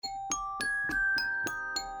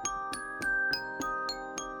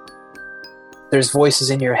there's voices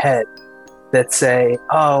in your head that say,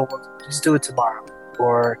 oh, well, just do it tomorrow,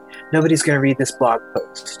 or nobody's going to read this blog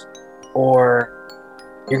post, or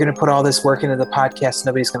you're going to put all this work into the podcast,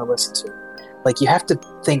 nobody's going to listen to it. Like, you have to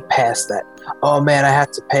think past that. Oh man, I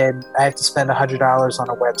have to spend $100 on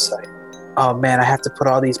a website. Oh man, I have to put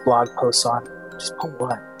all these blog posts on. Just put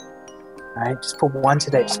one, right? Just put one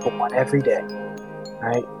today. Just put one every day,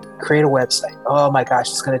 right? Create a website. Oh my gosh,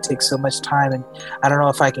 it's going to take so much time, and I don't know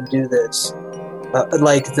if I can do this.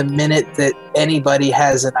 Like, the minute that anybody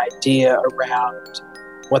has an idea around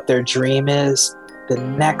what their dream is, the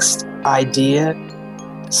next idea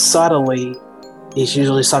subtly is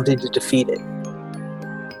usually something to defeat it.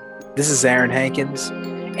 This is Aaron Hankins,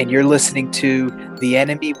 and you're listening to the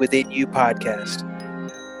Enemy Within You podcast.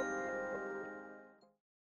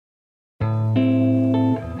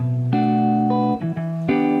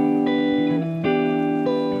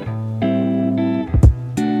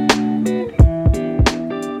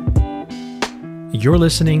 You're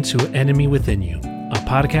listening to Enemy Within You, a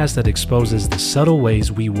podcast that exposes the subtle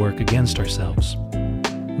ways we work against ourselves.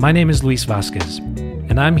 My name is Luis Vasquez,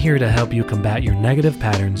 and I'm here to help you combat your negative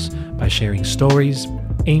patterns by sharing stories,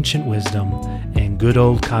 ancient wisdom, and good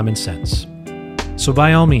old common sense. So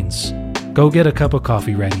by all means, go get a cup of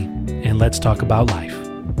coffee ready, and let's talk about life.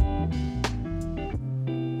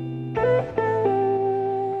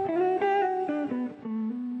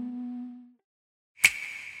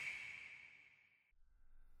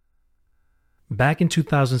 Back in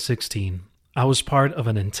 2016, I was part of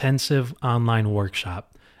an intensive online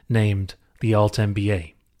workshop named the Alt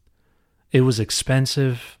MBA. It was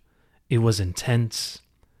expensive, it was intense,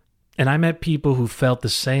 and I met people who felt the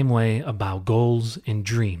same way about goals and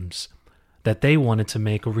dreams that they wanted to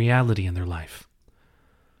make a reality in their life.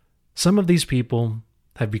 Some of these people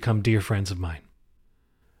have become dear friends of mine.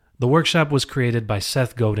 The workshop was created by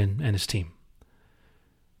Seth Godin and his team.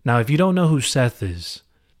 Now, if you don't know who Seth is,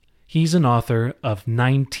 he's an author of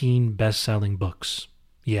 19 best-selling books.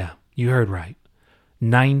 Yeah, you heard right.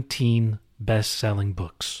 19 best-selling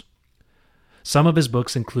books. Some of his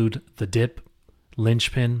books include The Dip,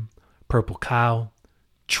 Linchpin, Purple Cow,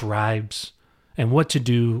 Tribes, and What to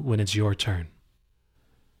Do When It's Your Turn.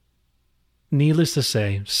 Needless to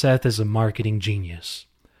say, Seth is a marketing genius,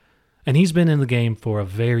 and he's been in the game for a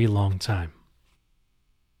very long time.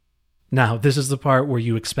 Now, this is the part where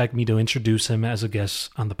you expect me to introduce him as a guest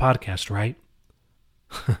on the podcast, right?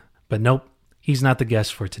 But nope, he's not the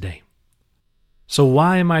guest for today. So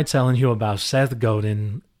why am I telling you about Seth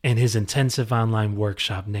Godin and his intensive online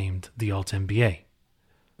workshop named the Alt MBA?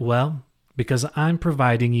 Well, because I'm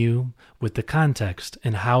providing you with the context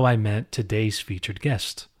and how I met today's featured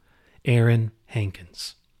guest, Aaron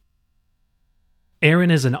Hankins.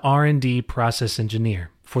 Aaron is an R&D process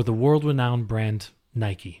engineer for the world-renowned brand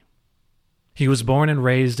Nike. He was born and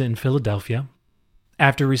raised in Philadelphia.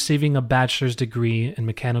 After receiving a bachelor's degree in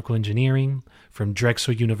mechanical engineering from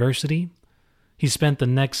Drexel University, he spent the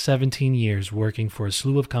next 17 years working for a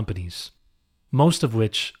slew of companies, most of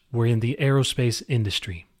which were in the aerospace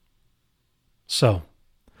industry. So,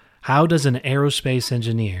 how does an aerospace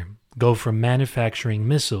engineer go from manufacturing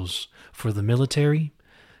missiles for the military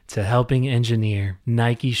to helping engineer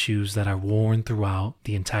Nike shoes that are worn throughout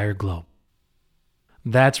the entire globe?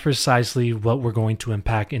 That's precisely what we're going to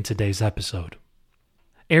unpack in today's episode.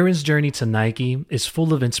 Aaron's journey to Nike is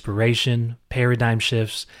full of inspiration, paradigm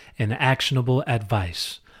shifts, and actionable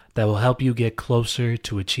advice that will help you get closer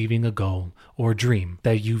to achieving a goal or dream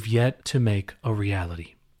that you've yet to make a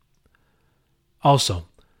reality. Also,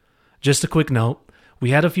 just a quick note, we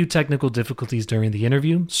had a few technical difficulties during the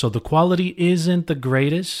interview, so the quality isn't the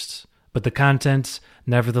greatest, but the content,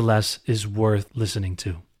 nevertheless, is worth listening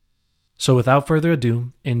to. So without further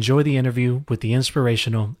ado, enjoy the interview with the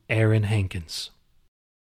inspirational Aaron Hankins.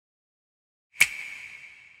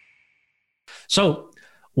 So,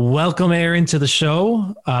 welcome, Aaron, to the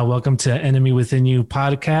show. Welcome to Enemy Within You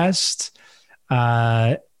podcast.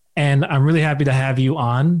 And I'm really happy to have you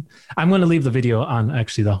on. I'm going to leave the video on,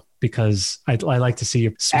 actually, though, because I like to see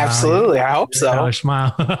your smile. Absolutely. I hope so.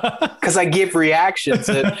 Smile. Because I give reactions.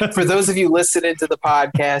 For those of you listening to the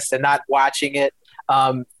podcast and not watching it,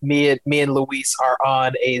 me and Luis are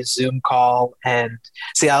on a Zoom call, and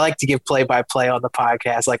see, I like to give play-by-play on the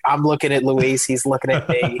podcast. Like, I'm looking at Luis, he's looking at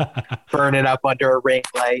me, burning up under a ring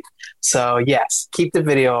light. So yes, keep the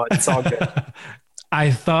video on. It's all good.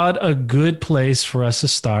 I thought a good place for us to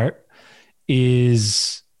start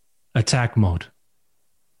is attack mode.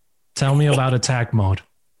 Tell me about attack mode.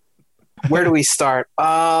 Where do we start?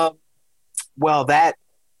 Well, that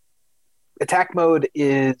attack mode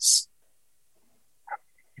is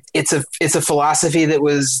it's a philosophy that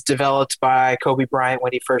was developed by Kobe Bryant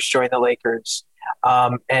when he first joined the Lakers,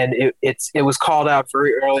 and it was called out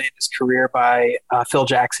very early in his career by Phil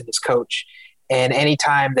Jackson, his coach. And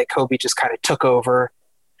anytime that Kobe just kind of took over,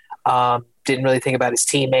 didn't really think about his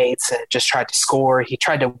teammates and just tried to score, he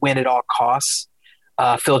tried to win at all costs.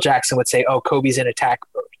 Phil Jackson would say, "Oh, Kobe's in attack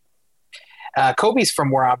mode." Kobe's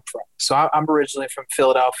from where I'm from, so I'm originally from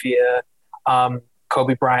Philadelphia.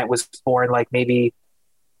 Kobe Bryant was born like maybe,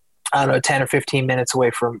 I don't know, 10 or 15 minutes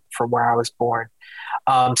away from where I was born.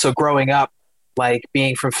 So growing up, like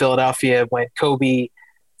being from Philadelphia, when Kobe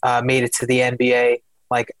made it to the NBA,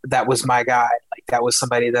 like that was my guy. Like that was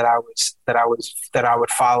somebody that I would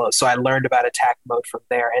follow. So I learned about attack mode from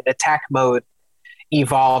there, and attack mode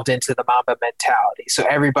evolved into the Mamba mentality. So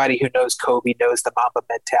everybody who knows Kobe knows the Mamba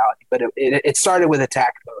mentality, but it started with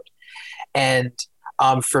attack mode. And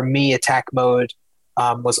for me, attack mode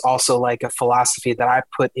was also like a philosophy that I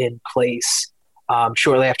put in place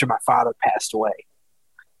shortly after my father passed away.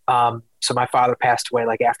 So my father passed away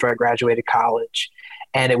like after I graduated college,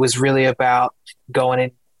 and it was really about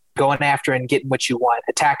going after and getting what you want.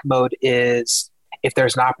 Attack mode is, if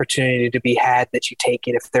there's an opportunity to be had, that you take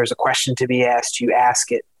it. If there's a question to be asked, you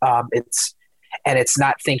ask it. It's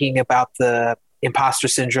not thinking about the imposter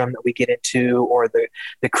syndrome that we get into, or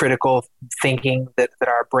the critical thinking that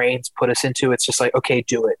our brains put us into. It's just like, okay,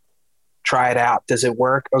 do it. Try it out. Does it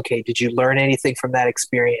work? Okay. Did you learn anything from that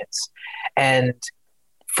experience? And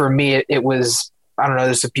for me, it was, I don't know,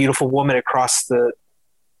 there's a beautiful woman across in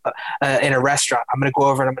a restaurant. I'm going to go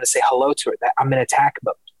over and I'm going to say hello to her. I'm in attack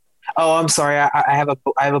mode. Oh, I'm sorry. I have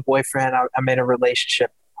a boyfriend. I'm in a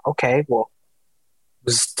relationship. Okay. Well, it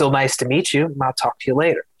was still nice to meet you. I'll talk to you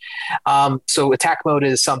later. So attack mode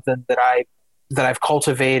is something that I've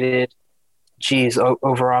cultivated,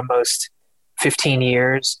 over almost 15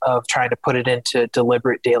 years of trying to put it into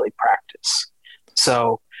deliberate daily practice.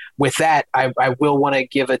 So with that, I will want to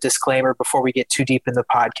give a disclaimer before we get too deep in the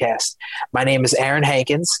podcast. My name is Aaron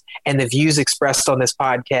Hankins, and the views expressed on this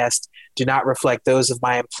podcast do not reflect those of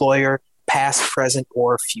my employer, past, present,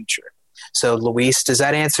 or future. So, Luis, does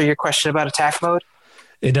that answer your question about attack mode?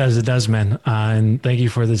 It does, man. And thank you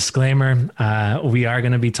for the disclaimer. We are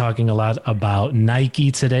going to be talking a lot about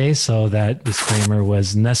Nike today, so that disclaimer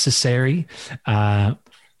was necessary. But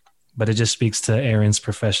it just speaks to Aaron's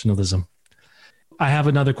professionalism. I have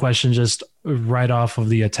another question just right off of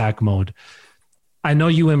the attack mode. I know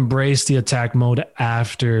you embraced the attack mode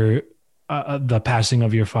after the passing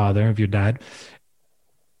of your father, of your dad.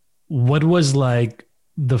 What was like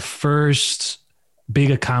the first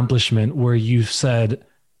big accomplishment where you said,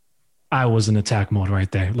 I was in attack mode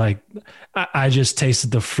right there? Like I just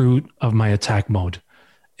tasted the fruit of my attack mode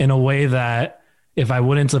in a way that if I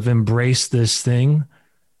wouldn't have embraced this thing,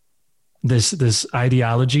 this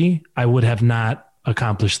ideology, I would have not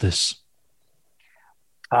accomplished this.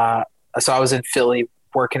 So I was in Philly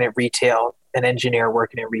working at retail, an engineer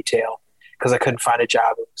working at retail, because I couldn't find a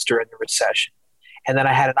job. It was during the recession. And then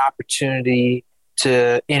I had an opportunity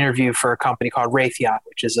to interview for a company called Raytheon,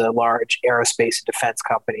 which is a large aerospace and defense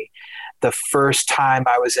company. The first time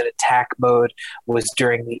I was in attack mode was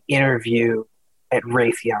during the interview at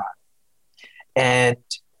Raytheon. And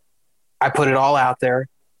I put it all out there.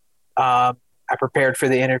 I prepared for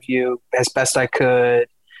the interview as best I could.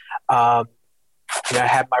 I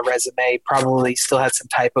had my resume, probably still had some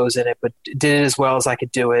typos in it, but did it as well as I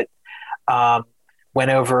could do it. Went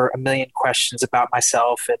over a million questions about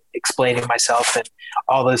myself and explaining myself and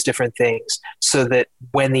all those different things, so that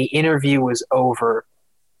when the interview was over,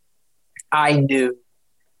 I knew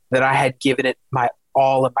that I had given it my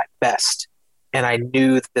all and my best. And I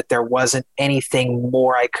knew that there wasn't anything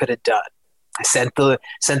more I could have done. I sent the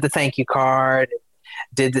thank you card,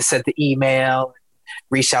 sent the email,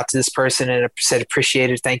 reached out to this person and said, appreciate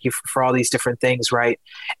it. Thank you for all these different things. Right.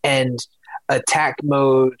 And attack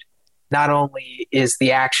mode not only is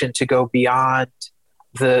the action to go beyond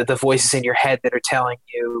the voices in your head that are telling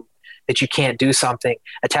you that you can't do something.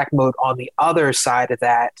 Attack mode on the other side of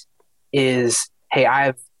that is, hey,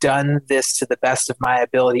 I've done this to the best of my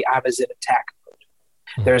ability. I was in attack mode.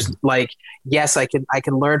 Mm-hmm. There's like, yes, I can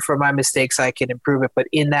learn from my mistakes. I can improve it. But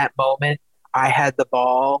in that moment, I had the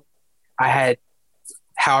ball. I had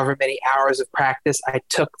however many hours of practice. I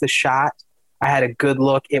took the shot. I had a good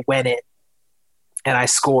look. It went in. And I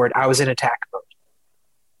scored. I was in attack mode.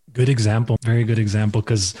 Good example. Very good example,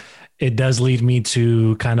 because it does lead me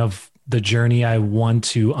to kind of the journey I want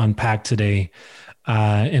to unpack today,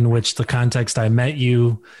 in which the context I met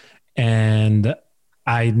you, and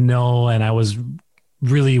I know, and I was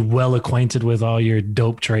really well acquainted with all your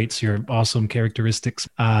dope traits, your awesome characteristics,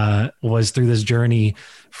 was through this journey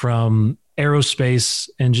from aerospace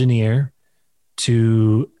engineer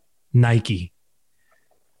to Nike.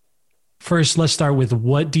 First, let's start with,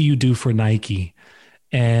 what do you do for Nike,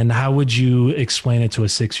 and how would you explain it to a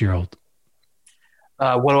 6-year-old?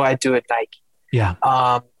 What do I do at Nike? Yeah.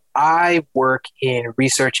 I work in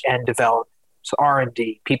research and development, so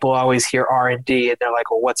R&D. People always hear R&D and they're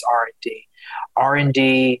like, well, what's R&D?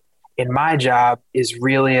 R&D in my job is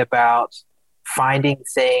really about finding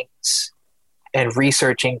things and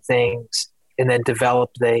researching things and then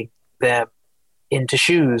developing them into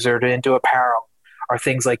shoes or into apparel or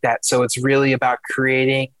things like that. So it's really about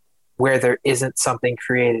creating where there isn't something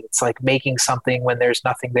created. It's like making something when there's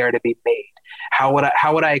nothing there to be made. How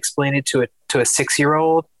would I explain it to a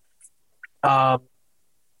 6-year-old? In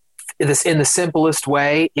the simplest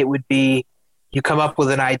way, it would be, you come up with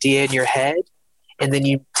an idea in your head, and then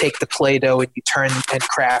you take the Play-Doh and you turn and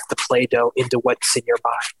craft the Play-Doh into what's in your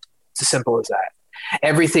mind. It's as simple as that.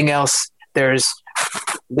 Everything else, there's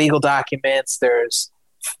legal documents, there's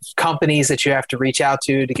companies that you have to reach out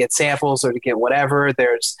to get samples or to get whatever,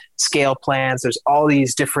 there's scale plans, there's all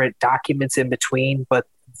these different documents in between, but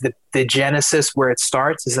the genesis, where it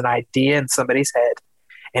starts, is an idea in somebody's head,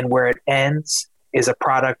 and where it ends is a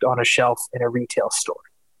product on a shelf in a retail store.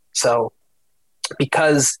 So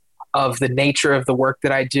because of the nature of the work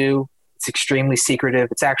that I do, it's extremely secretive.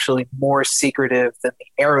 It's actually more secretive than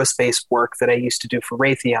the aerospace work that I used to do for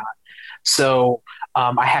Raytheon. So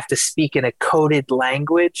I have to speak in a coded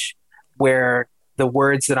language where the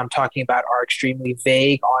words that I'm talking about are extremely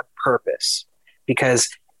vague on purpose, because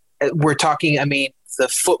we're talking, I mean, the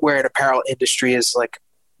footwear and apparel industry is like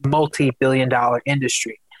multi-billion-dollar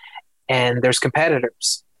industry, and there's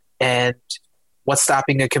competitors. And what's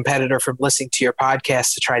stopping a competitor from listening to your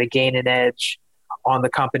podcast to try to gain an edge on the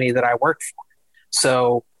company that I work for?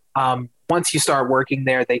 So once you start working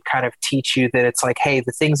there, they kind of teach you that it's like, hey,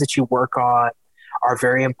 the things that you work on are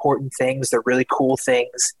very important things. They're really cool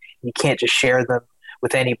things. You can't just share them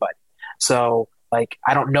with anybody. So like,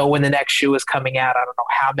 I don't know when the next shoe is coming out. I don't know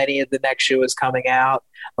how many of the next shoe is coming out.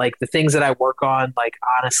 Like, the things that I work on, like,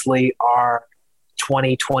 honestly, are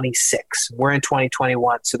 2026. We're in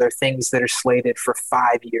 2021. So they're things that are slated for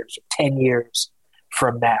 5 years or 10 years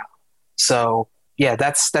from now. So yeah,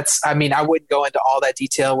 that's, I mean, I wouldn't go into all that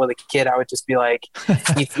detail with a kid. I would just be like,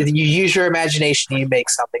 you use your imagination, you make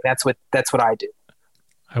something. That's what I do.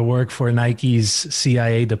 I work for Nike's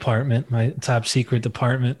CIA department, my top secret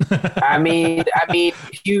department. I mean,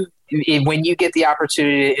 when you get the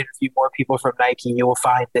opportunity to interview more people from Nike, you will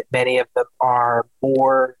find that many of them are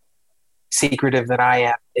more secretive than I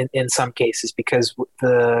am in some cases, because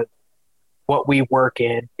what we work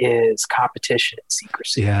in is competition and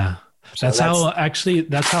secrecy. Yeah. So that's how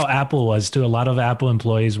Apple was too. A lot of Apple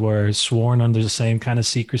employees were sworn under the same kind of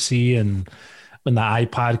secrecy. And when the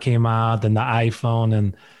iPod came out, then the iPhone,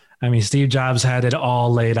 and I mean, Steve Jobs had it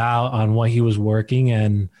all laid out on what he was working.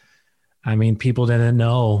 And I mean, people didn't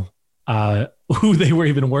know who they were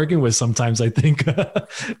even working with sometimes, I think.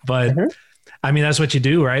 But I mean, that's what you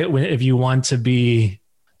do, right? If you want to be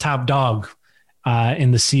top dog in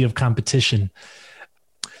the sea of competition.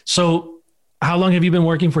 So how long have you been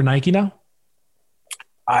working for Nike now?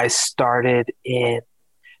 I started in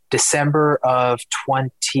December of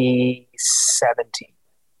 2017.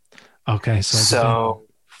 Okay, so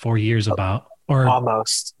 4 years about, or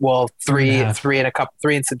almost. Well, three and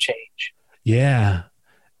some change. Yeah.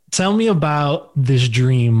 Tell me about this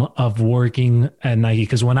dream of working at Nike,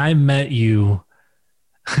 because when I met you,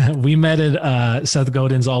 we met at Seth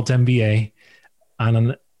Godin's Alt MBA on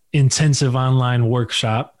an intensive online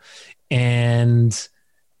workshop, and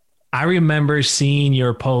I remember seeing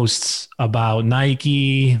your posts about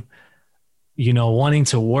Nike, you know, wanting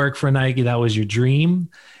to work for Nike. That was your dream.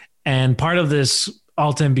 And part of this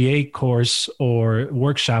Alt MBA course or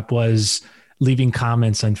workshop was leaving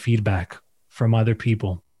comments and feedback from other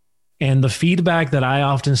people. And the feedback that I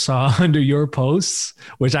often saw under your posts,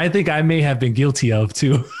 which I think I may have been guilty of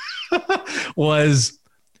too, was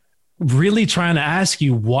really trying to ask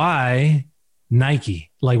you, why Nike?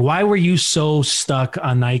 Like, why were you so stuck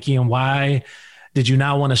on Nike, and why did you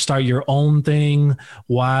not want to start your own thing?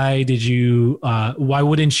 Why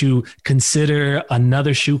wouldn't you consider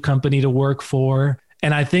another shoe company to work for?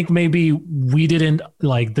 And I think maybe we didn't,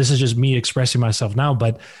 like, this is just me expressing myself now,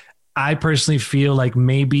 but I personally feel like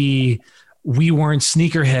maybe we weren't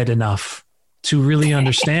sneakerhead enough to really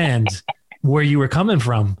understand where you were coming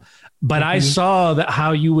from. But I saw that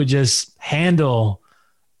how you would just handle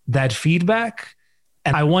that feedback.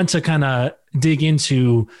 And I want to kind of dig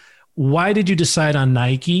into why did you decide on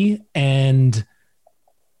Nike, and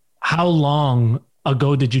how long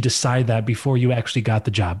ago did you decide that before you actually got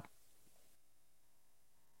the job?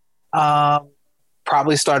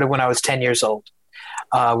 Probably started when I was 10 years old.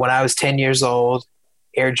 When I was 10 years old,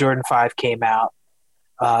 Air Jordan 5 came out.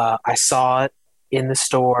 I saw it in the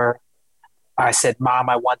store. I said, Mom,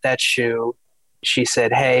 I want that shoe. She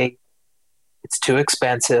said, hey, it's too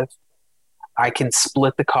expensive. I can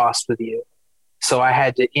split the cost with you. So I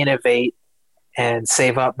had to innovate and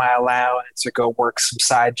save up my allowance or go work some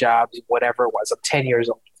side jobs, whatever it was. I'm 10 years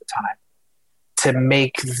old at the time, to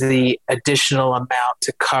make the additional amount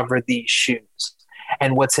to cover these shoes.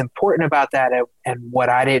 And what's important about that, and what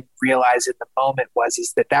I didn't realize in the moment,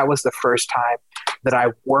 is that was the first time that I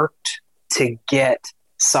worked to get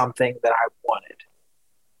something that I wanted.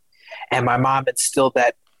 And my mom instilled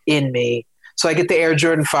that in me. So I get the Air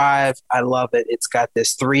Jordan 5. I love it. It's got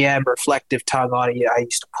this 3M reflective tongue on it. I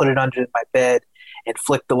used to put it under my bed and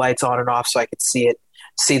flick the lights on and off so I could see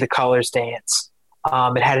the colors dance.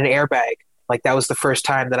 It had an airbag. Like, that was the first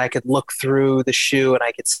time that I could look through the shoe and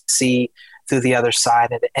I could see through the other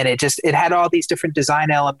side. And it had all these different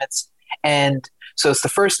design elements. And so it's the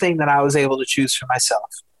first thing that I was able to choose for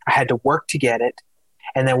myself. I had to work to get it.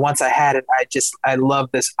 And then once I had it, I love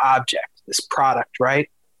this object, this product, right?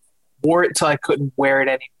 Wore it till I couldn't wear it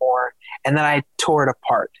anymore. And then I tore it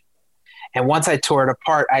apart. And once I tore it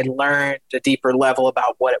apart, I learned a deeper level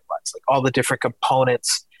about what it was, like all the different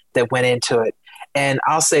components that went into it. And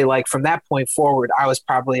I'll say, like, from that point forward, I was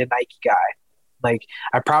probably a Nike guy. Like,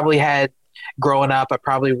 I probably had, growing up, I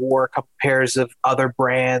probably wore a couple pairs of other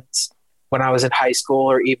brands when I was in high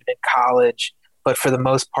school or even in college. But for the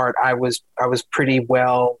most part, I was pretty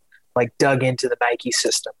well, like, dug into the Nike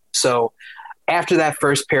system. So after that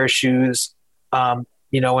first pair of shoes, when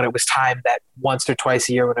it was time, that once or twice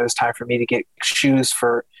a year, when it was time for me to get shoes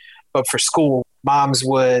for school, moms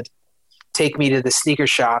would take me to the sneaker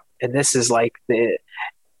shop, and this is like the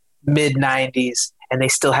mid 90s, and they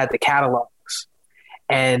still had the catalogs.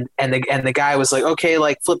 And the guy was like, okay,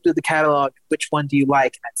 like, flip through the catalog. Which one do you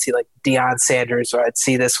like? And I'd see, like, Deion Sanders, or I'd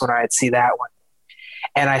see this one, or I'd see that one.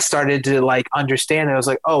 And I started to, like, understand that. I was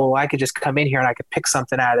like, oh, well, I could just come in here and I could pick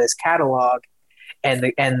something out of this catalog, and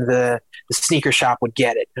the sneaker shop would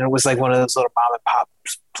get it. And it was like one of those little mom and pop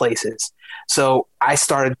places. So I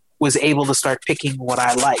was able to start picking what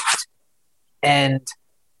I liked. And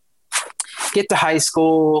get to high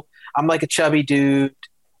school, I'm like a chubby dude,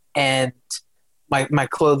 and my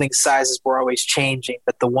clothing sizes were always changing.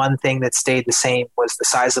 But the one thing that stayed the same was the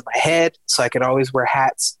size of my head, so I could always wear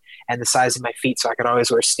hats, and the size of my feet, so I could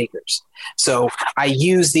always wear sneakers. So I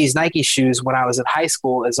used these Nike shoes when I was in high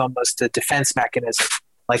school as almost a defense mechanism.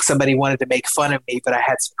 Like, somebody wanted to make fun of me, but I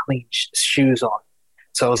had some clean shoes on.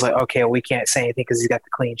 So I was like, okay, well, we can't say anything because he's got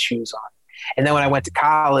the clean shoes on. And then when I went to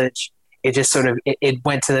college, it just sort of it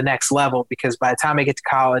went to the next level, because by the time I get to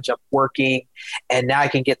college, I'm working, and now I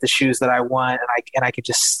can get the shoes that I want, and I can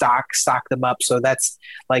just stock them up. So that's,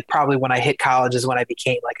 like, probably when I hit college is when I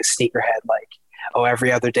became like a sneakerhead. Like, oh,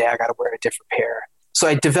 every other day I got to wear a different pair. So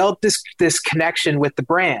I developed this connection with the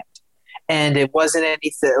brand, and it wasn't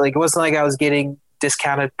anything like, it wasn't like I was getting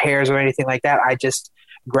discounted pairs or anything like that. I just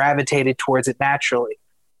gravitated towards it naturally.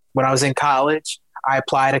 When I was in college, I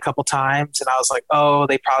applied a couple times, and I was like, oh,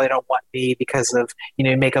 they probably don't want me because of,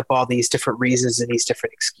 you make up all these different reasons and these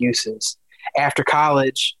different excuses. After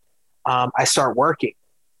college, I start working,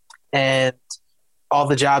 and all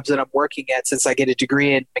the jobs that I'm working at, since I get a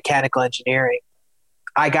degree in mechanical engineering,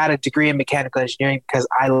 I got a degree in mechanical engineering because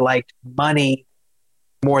I liked money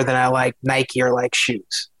more than I liked Nike or like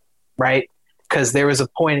shoes, right? Because there was a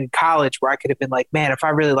point in college where I could have been like, man, if I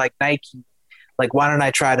really like Nike, like, why don't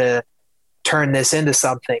I try to turn this into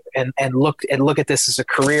something and look at this as a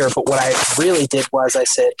career? But what I really did was I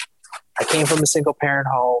said, I came from a single parent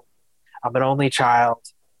home. I'm an only child.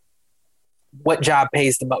 What job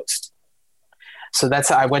pays the most? So that's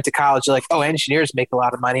how I went to college. Like, oh, engineers make a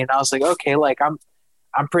lot of money. And I was like, okay, like,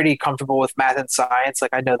 I'm pretty comfortable with math and science.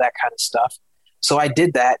 Like, I know that kind of stuff. So I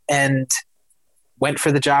did that and went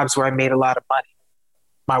for the jobs where I made a lot of money.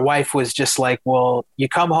 My wife was just like, well, you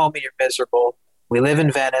come home and you're miserable. We live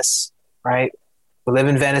in Venice, right? We live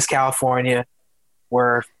in Venice, California.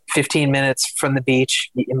 We're 15 minutes from the beach.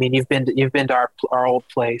 I mean, you've been to our old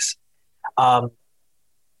place.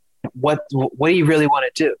 What do you really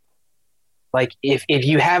want to do? Like, if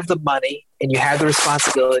you have the money and you have the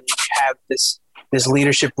responsibility, you have this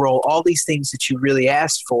leadership role, all these things that you really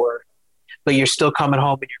asked for, but you're still coming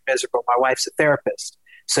home and you're miserable. My wife's a therapist,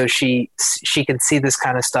 so she can see this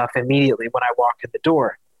kind of stuff immediately when I walk in the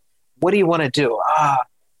door. What do you want to do?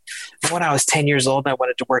 when I was 10 years old and I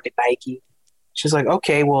wanted to work at Nike. She's like,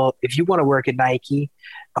 okay, well, if you want to work at Nike,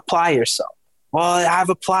 apply yourself. Well, I've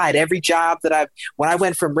applied every job when I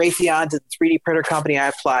went from Raytheon to the 3D printer company, I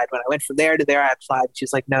applied. When I went from there to there, I applied.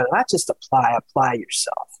 She's like, no, not just apply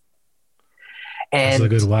yourself. And that's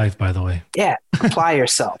a good wife, by the way. Yeah, apply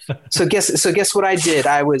yourself. So guess what I did?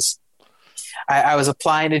 I was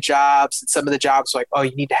applying to jobs, and some of the jobs were like, oh,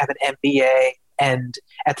 you need to have an MBA. And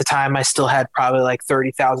at the time, I still had probably like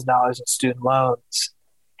 $30,000 in student loans.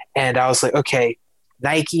 And I was like, okay,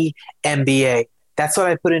 Nike MBA. That's what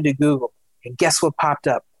I put into Google. And guess what popped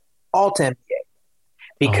up? Alt MBA.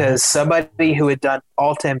 Because somebody who had done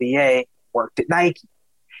Alt MBA worked at Nike.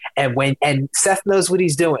 And Seth knows what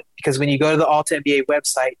he's doing, because when you go to the Alt MBA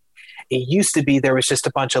website, it used to be there was just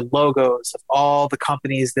a bunch of logos of all the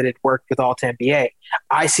companies that had worked with Alt MBA.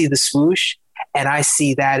 I see the swoosh, and I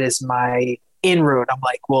see that as my inroad. I'm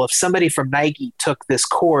like, well, if somebody from Nike took this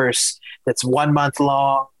course that's 1 month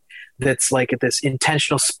long, that's like this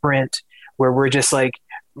intentional sprint where we're just like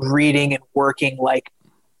reading and working like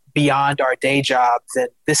beyond our day job, then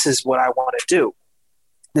this is what I want to do.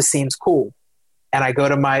 This seems cool. And I go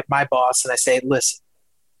to my boss and I say, listen,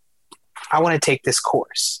 I want to take this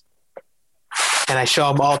course. And I show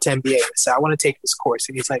him Alt MBA. I say, I want to take this course.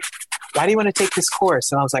 And he's like, why do you want to take this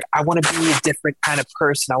course? And I was like, I want to be a different kind of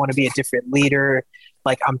person. I want to be a different leader.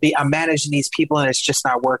 Like I'm managing these people and it's just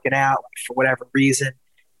not working out, like, for whatever reason.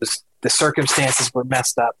 The circumstances were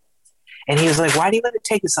messed up. And he was like, why do you want to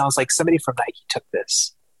take this? And I was like, somebody from Nike took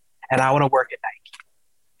this and I want to work at Nike.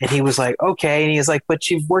 And he was like, okay. And he was like, but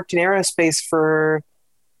you've worked in aerospace for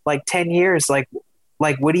like 10 years. Like,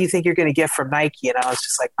 what do you think you're going to get from Nike? And I was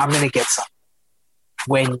just like, I'm going to get something.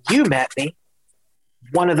 When you met me,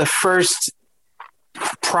 one of the first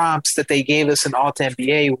prompts that they gave us in Alt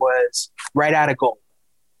MBA was write out a goal.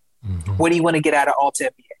 Mm-hmm. What do you want to get out of Alt MBA?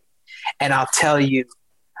 And I'll tell you,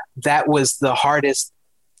 that was the hardest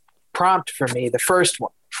prompt for me, the first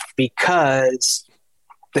one, because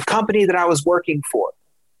the company that I was working for,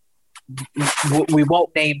 we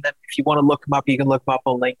won't name them. If you want to look them up, you can look them up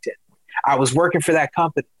on LinkedIn. I was working for that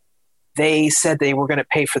company. They said they were going to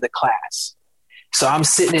pay for the class. So I'm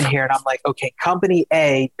sitting in here and I'm like, okay, company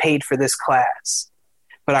A paid for this class,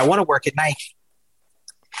 but I want to work at Nike.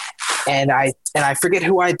 And I forget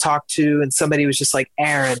who I talked to, and somebody was just like,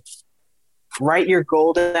 Aaron, write your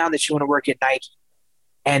goal down that you want to work at Nike.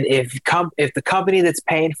 And if the company that's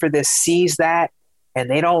paying for this sees that and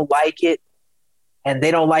they don't like it, and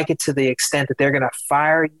they don't like it to the extent that they're going to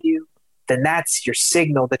fire you, then that's your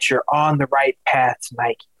signal that you're on the right path to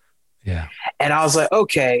Nike. Yeah. And I was like,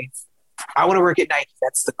 okay, I want to work at Nike.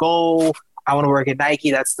 That's the goal. I want to work at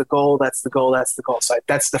Nike. That's the goal. That's the goal. That's the goal. So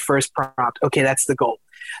that's the first prompt. Okay, that's the goal.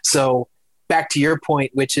 So back to your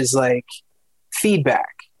point, which is like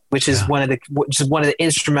feedback, which is one of the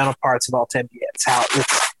instrumental parts of Alt MBA. It's how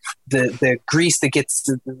it's the grease that gets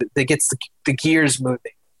the gears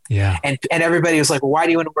moving. Yeah. And everybody was like, well, why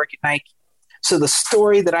do you want to work at Nike? So the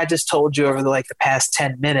story that I just told you over the past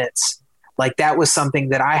 10 minutes, like that was something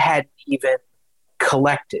that I hadn't even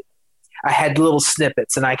collected. I had little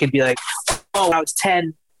snippets and I could be like, oh, when I was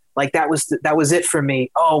 10, like that was it for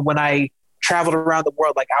me. Oh, when I traveled around the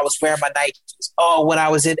world, like I was wearing my Nikes. Oh, when I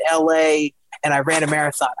was in LA and I ran a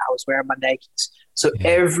marathon, I was wearing my Nikes. So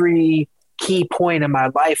every key point in my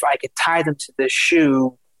life, I could tie them to this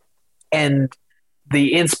shoe, and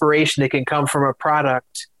the inspiration that can come from a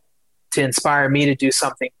product to inspire me to do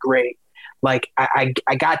something great. Like I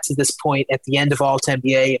got to this point at the end of Alt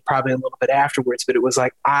MBA and probably a little bit afterwards, but it was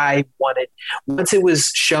like once it was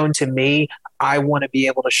shown to me, I want to be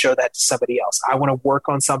able to show that to somebody else. I want to work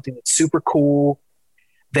on something that's super cool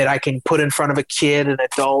that I can put in front of a kid, an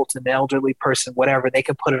adult, an elderly person, whatever. They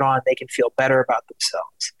can put it on, they can feel better about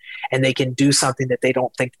themselves, and they can do something that they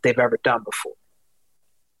don't think that they've ever done before.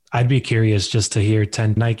 I'd be curious just to hear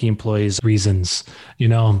 10 Nike employees' reasons.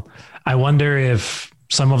 I wonder if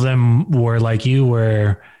some of them were like you,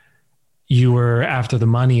 where you were after the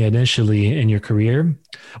money initially in your career,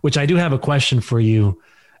 which I do have a question for you.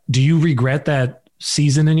 Do you regret that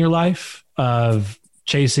season in your life of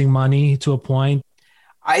chasing money to a point?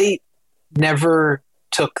 I never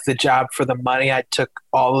took the job for the money. I took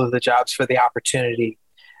all of the jobs for the opportunity.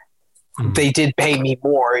 They did pay me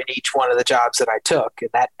more in each one of the jobs that I took,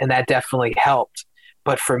 and that definitely helped.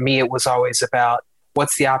 But for me, it was always about,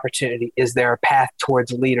 what's the opportunity? Is there a path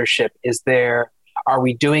towards leadership? Are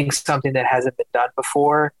we doing something that hasn't been done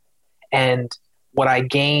before? And what I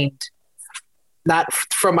gained, not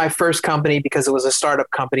from my first company because it was a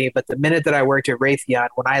startup company, but the minute that I worked at Raytheon,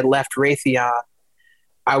 when I left Raytheon,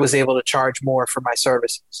 I was able to charge more for my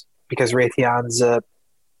services because Raytheon's a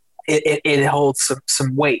it holds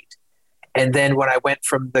some weight. And then when I went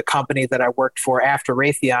from the company that I worked for after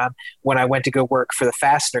Raytheon, when I went to go work for the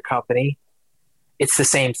fastener company, it's the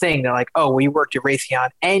same thing. They're like, oh, well, you worked at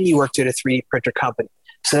Raytheon and you worked at a 3D printer company.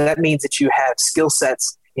 So that means that you have skill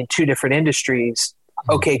sets in two different industries.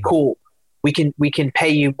 Okay, cool. We can pay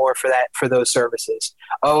you more for those services.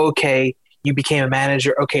 Oh, okay, you became a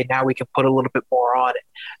manager. Okay, now we can put a little bit more on it.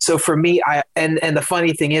 So for me, and the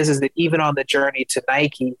funny thing is that even on the journey to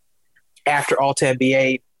Nike after Alta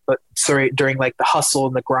MBA, during like the hustle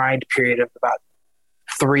and the grind period of about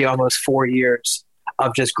 3, almost 4 years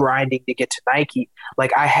of just grinding to get to Nike,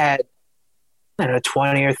 like I had,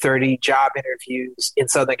 20 or 30 job interviews in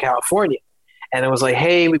Southern California. And it was like,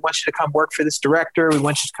 hey, we want you to come work for this director. We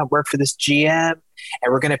want you to come work for this GM,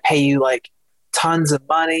 and we're going to pay you like tons of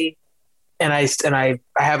money. And I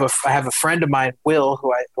have a friend of mine, Will,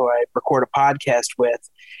 who I record a podcast with,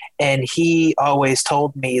 and he always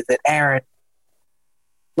told me that, Aaron,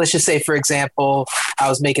 let's just say, for example, I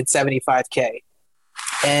was making $75K,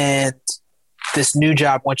 and this new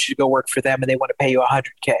job wants you to go work for them, and they want to pay you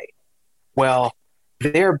 $100K. Well,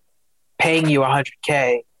 they're paying you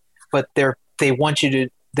 $100K, but they're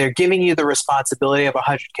giving you the responsibility of a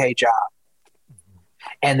 $100K job.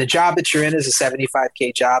 And the job that you're in is a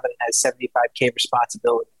 $75K job, and it has $75K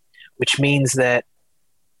responsibility, which means that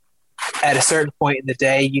at a certain point in the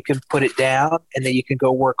day, you can put it down, and then you can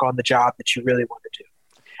go work on the job that you really want to do.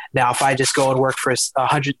 Now, if I just go and work for the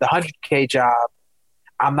 $100K job,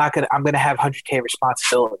 I'm going to have $100K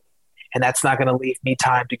responsibility, and that's not going to leave me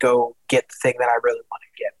time to go get the thing that I really want to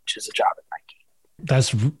get, which is a job at Nike.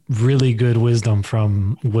 That's really good wisdom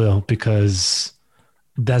from Will, because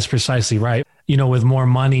that's precisely right. With more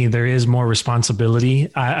money, there is more responsibility.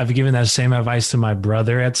 I've given that same advice to my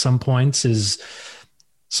brother at some points, is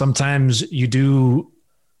sometimes you do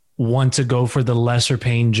want to go for the lesser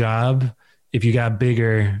paying job if you got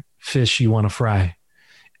bigger fish you want to fry.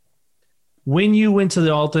 When you went to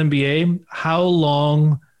the Alta MBA, how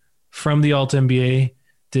long from the Alta MBA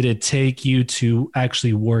did it take you to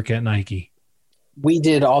actually work at Nike? We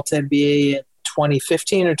did Alta MBA in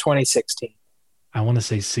 2015 or 2016. I want to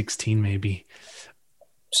say 16 maybe.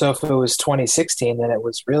 So if it was 2016, then it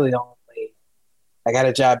was really only, I got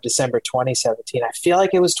a job December 2017. I feel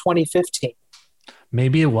like it was 2015.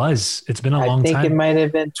 Maybe it was. It's been a long time. I think it might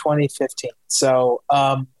have been 2015. So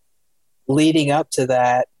leading up to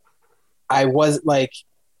that, I was like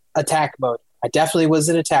attack mode. I definitely was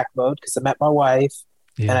in attack mode because I met my wife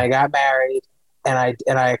and I got married, and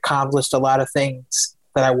I accomplished a lot of things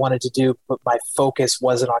that I wanted to do, but my focus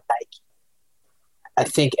wasn't on Nike. I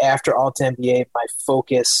think after Alta MBA, my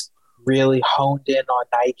focus really honed in on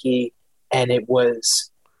Nike, and it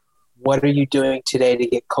was, what are you doing today to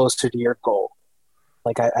get closer to your goal?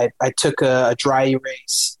 Like I took a dry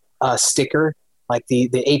erase sticker, like the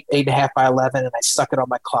 8.5 by 11, and I stuck it on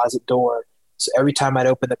my closet door. So every time I'd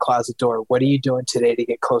open the closet door, what are you doing today to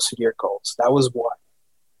get closer to your goals? That was one.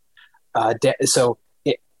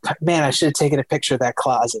 Man, I should have taken a picture of that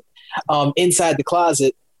closet. Inside the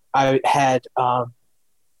closet, I had on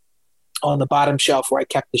the bottom shelf where I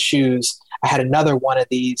kept the shoes, I had another one of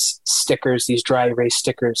these stickers, these dry erase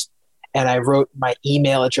stickers, and I wrote my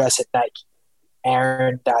email address at Nike,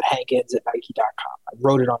 aaron.hankins@nike.com. I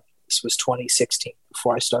wrote it on. This was 2016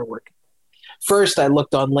 before I started working. First, I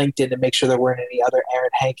looked on LinkedIn to make sure there weren't any other Aaron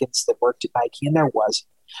Hankins that worked at Nike, and there wasn't.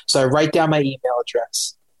 So I write down my email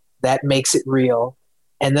address. That makes it real.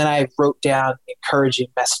 And then I wrote down encouraging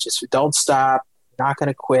messages. So don't stop. You're not going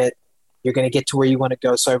to quit. You're going to get to where you want to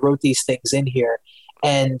go. So I wrote these things in here.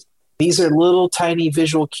 And these are little tiny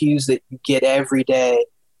visual cues that you get every day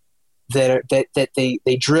that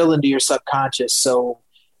they drill into your subconscious. So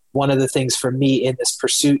one of the things for me in this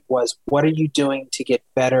pursuit was, what are you doing to get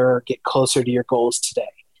better or get closer to your goals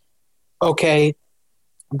today? Okay,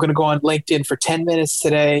 I'm going to go on LinkedIn for 10 minutes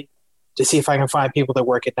today to see if I can find people that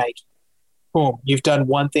work at Nike. Boom, you've done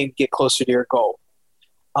one thing to get closer to your goal.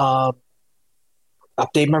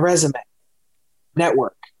 Update my resume,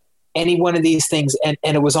 network, any one of these things. And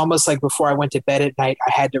it was almost like before I went to bed at night,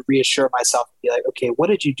 I had to reassure myself and be like, okay, what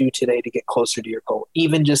did you do today to get closer to your goal?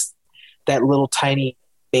 Even just that little tiny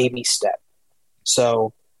baby step.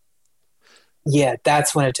 So yeah,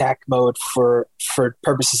 that's when attack mode for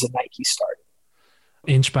purposes of Nike started.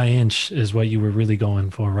 Inch by inch is what you were really going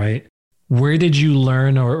for, right? Where did you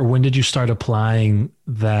learn, or when did you start applying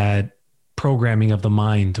that programming of the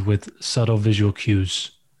mind with subtle visual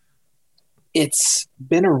cues? It's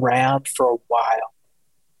been around for a while.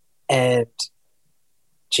 And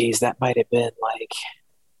geez, that might have been like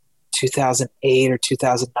 2008 or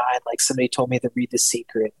 2009. Like somebody told me to read The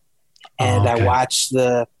Secret. And I watched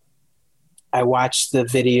the I watched the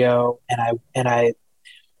video and I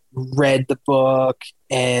read the book,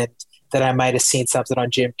 and that I might have seen something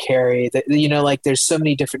on Jim Carrey. That, you know, like there's so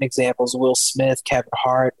many different examples. Will Smith, Kevin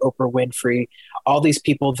Hart, Oprah Winfrey, all these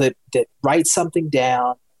people that write something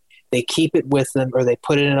down, they keep it with them, or they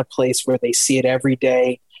put it in a place where they see it every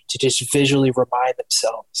day to just visually remind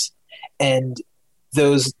themselves. And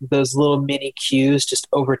those little mini cues, just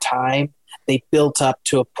over time, they built up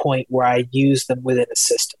to a point where I use them within a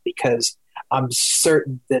system, because I'm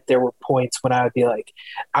certain that there were points when I would be like,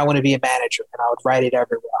 I want to be a manager, and I would write it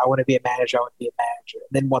everywhere. I want to be a manager. I want to be a manager.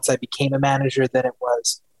 And then once I became a manager, then it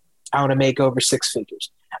was, I want to make over six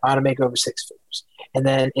figures. I want to make over six figures. And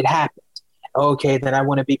then it happened. Okay, then I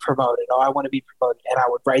want to be promoted. Oh, I want to be promoted. And I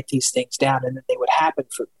would write these things down, and then they would happen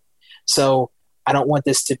for me. So I don't want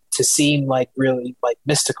this to seem like really like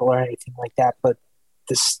mystical or anything like that, but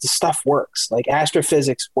this stuff works. Like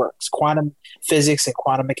astrophysics works, quantum physics and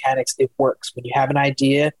quantum mechanics, it works. When you have an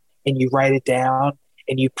idea and you write it down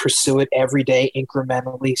and you pursue it every day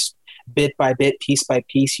incrementally, bit by bit, piece by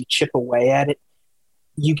piece, you chip away at it,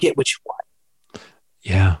 you get what you want.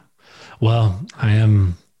 Yeah. Well, I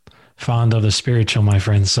am fond of the spiritual, my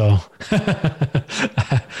friend. So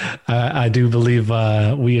I do believe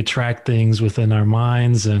we attract things within our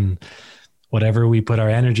minds, and whatever we put our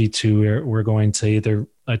energy to, we're going to either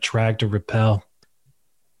attract or repel.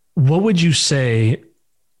 What would you say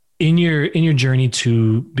in your journey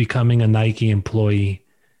to becoming a Nike employee,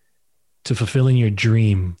 to fulfilling your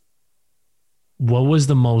dream? What was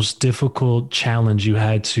the most difficult challenge you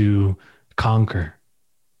had to conquer?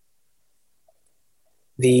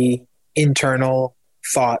 The internal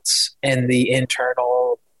thoughts and the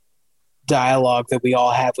internal dialogue that we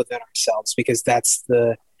all have within ourselves, because that's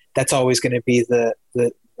always going to be the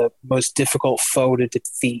most difficult foe to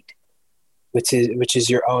defeat, which is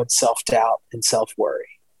your own self-doubt and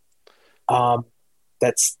self-worry.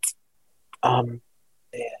 That's and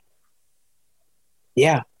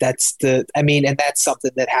that's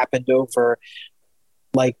something that happened over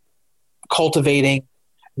like cultivating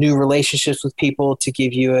new relationships with people, to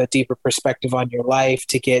give you a deeper perspective on your life,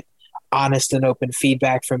 to get honest and open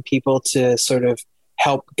feedback from people, to sort of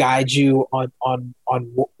help guide you on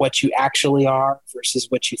what you actually are versus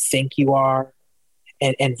what you think you are,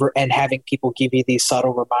 and having people give you these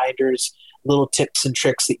subtle reminders, little tips and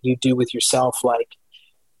tricks that you do with yourself, like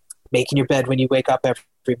making your bed when you wake up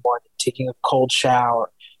every morning, taking a cold shower,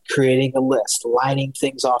 creating a list, lining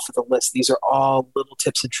things off of the list. These are all little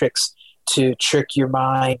tips and tricks to trick your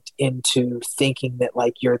mind into thinking that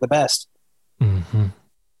like you're the best. Mm-hmm.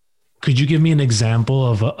 Could you give me an example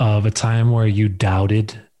of a time where you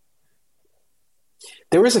doubted?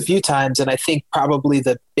 There was a few times, and I think probably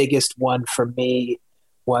the biggest one for me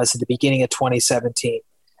was at the beginning of 2017.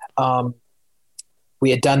 We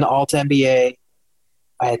had done the Alt MBA.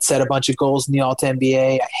 I had set a bunch of goals in the Alt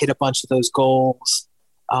MBA. I hit a bunch of those goals.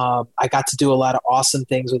 I got to do a lot of awesome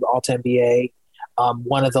things with Alt MBA.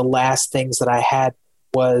 One of the last things that I had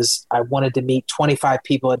was I wanted to meet 25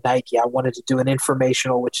 people at Nike. I wanted to do an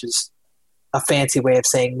informational, which is a fancy way of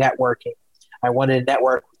saying networking. I wanted to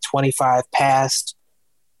network with 25 past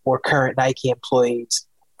or current Nike employees.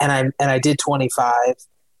 And I did 25.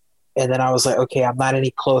 And then I was like, okay, I'm not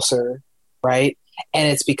any closer, right?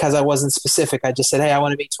 And it's because I wasn't specific. I just said, hey, I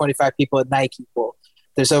want to meet 25 people at Nike. Well,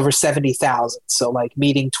 there's over 70,000. So like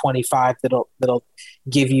meeting 25 that'll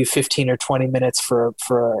give you 15 or 20 minutes for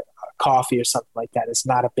a coffee or something like that is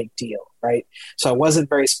not a big deal, right? So I wasn't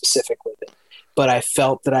very specific with it. But I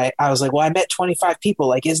felt that I was like, well, I met 25 people.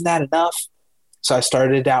 Like, isn't that enough? So I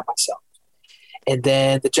started to doubt myself. And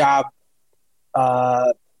then the job,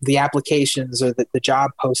 the applications or the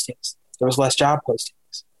job postings, there was less job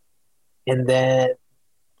postings. And then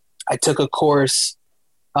I took a course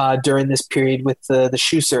during this period with the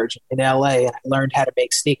shoe surgeon in LA, and I learned how to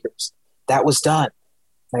make sneakers. That was done.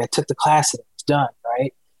 Like I took the class and it was done,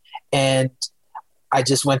 right? And I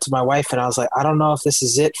just went to my wife and I was like, I don't know if this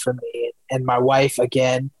is it for me. And my wife,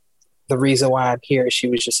 again, the reason why I'm here, she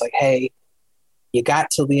was just like, hey, you got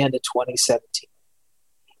till the end of 2017.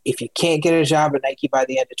 If you can't get a job at Nike by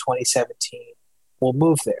the end of 2017, we'll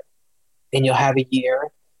move there and you'll have a year.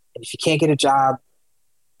 And if you can't get a job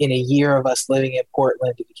in a year of us living in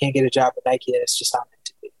Portland, if you can't get a job at Nike, then it's just not meant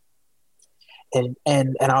to be.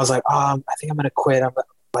 And I was like, I think I'm going to quit.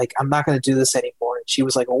 I'm not going to do this anymore. And she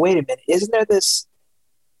was like, well, wait a minute. Isn't there this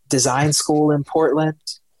design school in Portland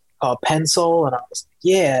called Pencil? And I was like,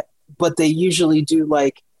 yeah, but they usually do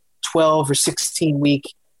like 12 or 16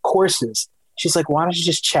 week courses. She's like, why don't you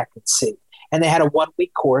just check and see? And they had a 1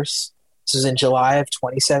 week course. This was in July of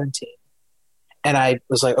 2017. And I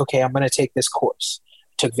was like, okay, I'm going to take this course.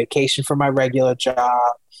 took vacation from my regular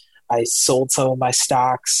job. I sold some of my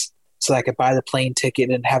stocks so that I could buy the plane ticket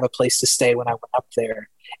and have a place to stay when I went up there.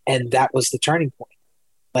 And that was the turning point.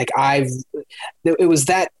 Like it was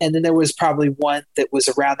that, and then there was probably one that was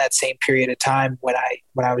around that same period of time when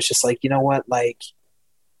I was just like, you know what, like,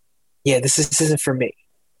 yeah, this isn't for me.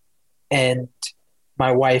 And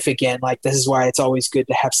my wife, again, like, this is why it's always good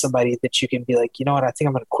to have somebody that you can be like, you know what, I think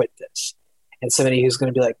I'm going to quit this. And somebody who's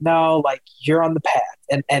going to be like, no, like, you're on the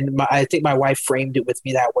path. And I think my wife framed it with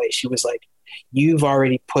me that way. She was like, you've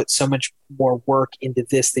already put so much more work into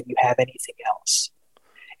this than you have anything else.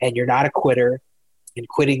 And you're not a quitter. And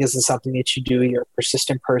quitting isn't something that you do. You're a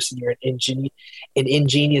persistent person. You're an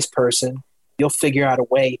ingenious person. You'll figure out a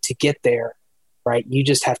way to get there, right? You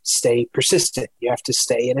just have to stay persistent. You have to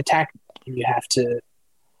stay in attack mode. And you have to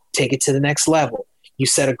take it to the next level. You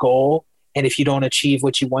set a goal, and if you don't achieve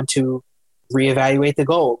what you want to, reevaluate the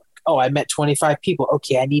goal. Oh, I met 25 people.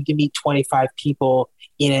 Okay, I need to meet 25 people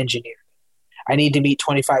in engineering. I need to meet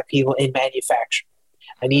 25 people in manufacturing.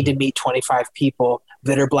 I need to meet 25 people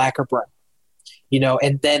that are black or brown. You know,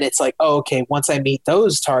 and then it's like, oh, okay, once I meet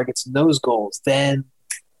those targets and those goals, then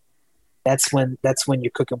that's when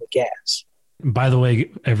you're cooking with gas. By the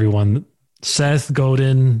way, everyone, Seth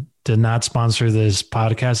Godin did not sponsor this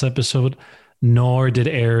podcast episode, nor did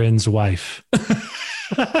Aaron's wife.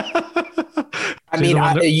 I mean,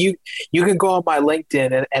 you can go on my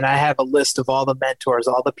LinkedIn and I have a list of all the mentors,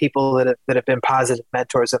 all the people that have been positive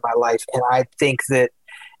mentors in my life. And I think that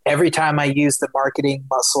every time I use the marketing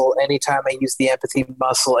muscle, anytime I use the empathy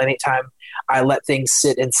muscle, anytime I let things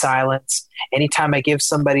sit in silence, anytime I give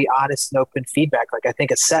somebody honest and open feedback, like I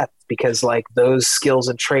think of Seth, because like those skills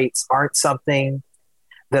and traits aren't something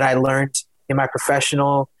that I learned in my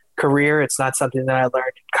professional career. It's not something that I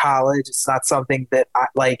learned in college. It's not something that I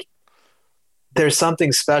like. There's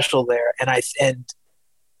something special there. And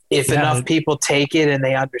if enough people take it and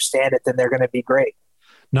they understand it, then they're going to be great.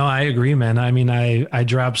 No, I agree, man. I mean, I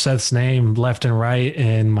drop Seth's name left and right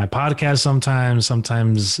in my podcast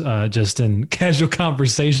sometimes just in casual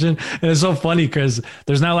conversation. And it's so funny because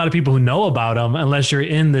there's not a lot of people who know about him unless you're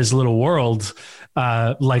in this little world,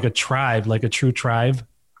 like a tribe, like a true tribe.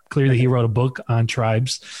 Clearly he wrote a book on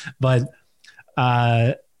tribes, but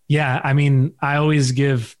yeah, I mean, I always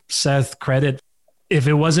give Seth credit. If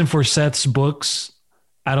it wasn't for Seth's books,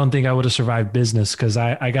 I don't think I would have survived business, because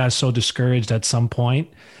I got so discouraged at some point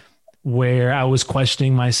where I was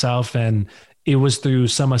questioning myself, and it was through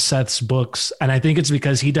some of Seth's books. And I think it's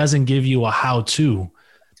because he doesn't give you a how-to.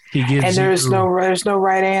 He gives and there's no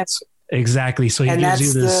right answer. Exactly. So he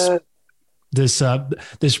gives you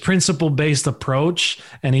this principle-based approach,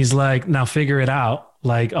 and he's like, now figure it out.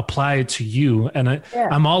 Like, apply it to you. And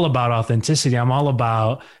I'm all about authenticity. I'm all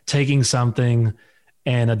about taking something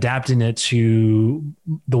and adapting it to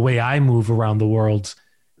the way I move around the world.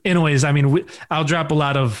 Anyways, I mean, I'll drop a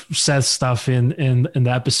lot of Seth's stuff in the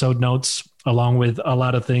episode notes, along with a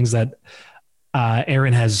lot of things that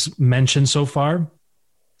Aaron has mentioned so far.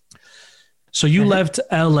 So you left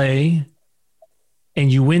LA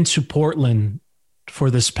and you went to Portland for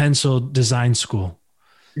this pencil design school.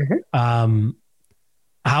 Mm-hmm.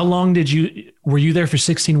 How long were you there for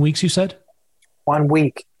 16 weeks, you said? 1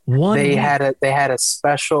 week. They had a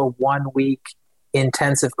special 1 week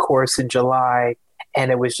intensive course in July,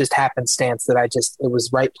 and it was just happenstance that it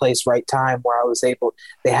was right place, right time, where I was able.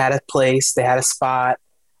 They had a place, they had a spot.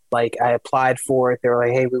 Like, I applied for it. They were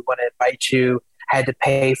like, "Hey, we want to invite you." I had to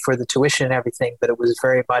pay for the tuition and everything, but it was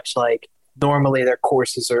very much like normally their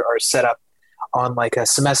courses are set up on like a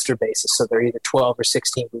semester basis, so they're either 12 or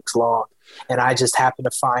 16 weeks long. And I just happened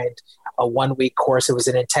to find a 1 week course. It was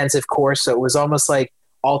an intensive course, so it was almost like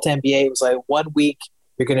Alt MBA. It was like 1 week,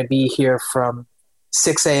 you're going to be here from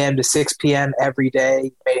 6 a.m. to 6 p.m. every day.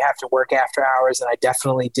 You may have to work after hours, and I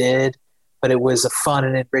definitely did, but it was a fun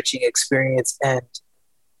and enriching experience. And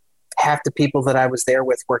half the people that I was there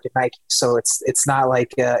with work at Nike, so it's not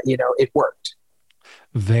like it worked.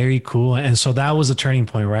 Very cool. And so that was a turning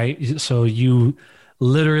point, right? So you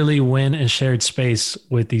literally went and shared space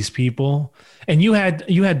with these people, and you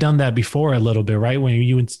had done that before a little bit, right? When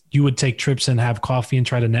you would take trips and have coffee and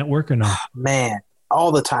try to network, or no? Man,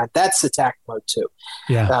 all the time. That's attack mode too.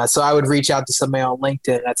 Yeah. So I would reach out to somebody on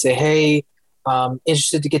LinkedIn and I'd say, "Hey,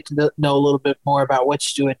 interested to get to know a little bit more about what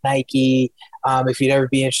you do at Nike. If you'd ever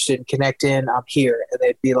be interested in connecting, I'm here." And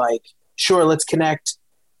they'd be like, "Sure, let's connect.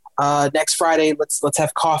 Next Friday, let's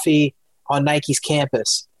have coffee on Nike's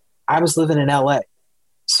campus." I was living in LA.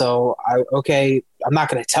 So I'm not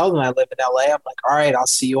going to tell them I live in LA. I'm like, "All right, I'll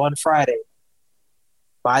see you on Friday."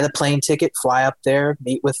 Buy the plane ticket, fly up there,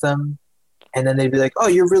 meet with them, And then they'd be like, oh,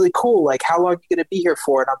 you're really cool. Like, how long are you going to be here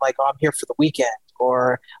for? And I'm like, oh, I'm here for the weekend,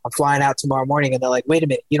 or I'm flying out tomorrow morning. And they're like, wait a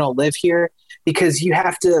minute, you don't live here? Because you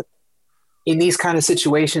have to, in these kind of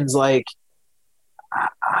situations, like,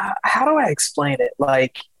 how do I explain it?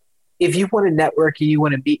 Like, if you want to network and you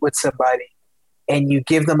want to meet with somebody and you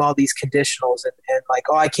give them all these conditionals and like,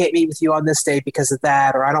 oh, I can't meet with you on this day because of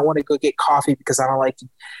that, or I don't want to go get coffee because I don't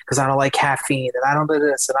like caffeine, and I don't do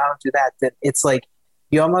this and I don't do that, then it's like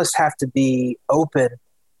you almost have to be open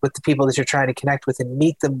with the people that you're trying to connect with and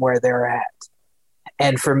meet them where they're at.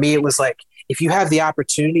 And for me, it was like, if you have the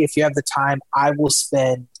opportunity, if you have the time, I will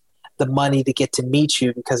spend the money to get to meet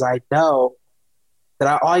you, because I know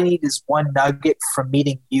that all I need is one nugget from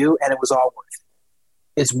meeting you, and it was all worth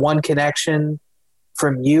it. It's one connection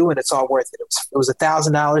from you, and it's all worth it. It was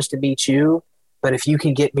 $1,000 to meet you, but if you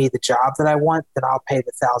can get me the job that I want, then I'll pay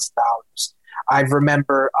the $1,000. I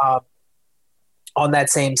remember on that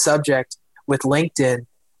same subject with LinkedIn,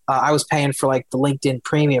 I was paying for like the LinkedIn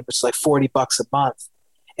Premium, which is like $40 a month,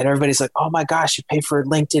 and everybody's like, "Oh my gosh, you pay for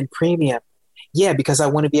LinkedIn Premium?" Yeah, because I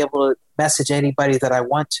want to be able to message anybody that I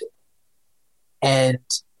want to. And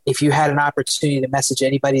if you had an opportunity to message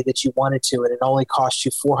anybody that you wanted to, and it only cost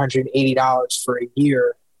you $480 for a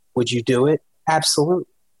year, would you do it?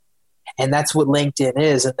 Absolutely. And that's what LinkedIn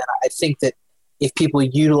is. And then I think that if people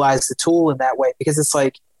utilize the tool in that way, because it's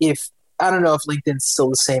like, I don't know if LinkedIn's still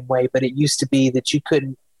the same way, but it used to be that you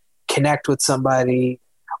couldn't connect with somebody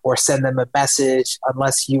or send them a message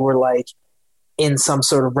unless you were like in some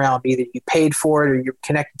sort of realm. Either you paid for it or you're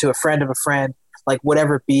connected to a friend of a friend, like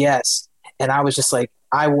whatever BS. And I was just like,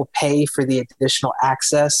 I will pay for the additional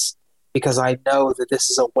access because I know that this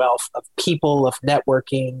is a wealth of people, of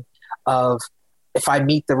networking, of if I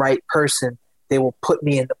meet the right person, they will put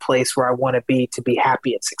me in the place where I want to be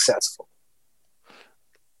happy and successful.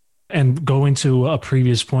 And going to a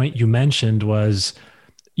previous point you mentioned was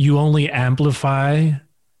you only amplify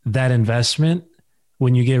that investment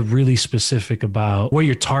when you get really specific about what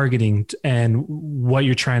you're targeting and what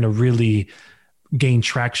you're trying to really gain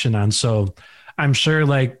traction on. So I'm sure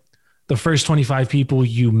like the first 25 people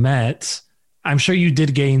you met, I'm sure you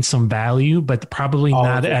did gain some value, but probably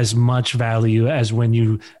not as much value as when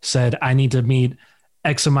you said, I need to meet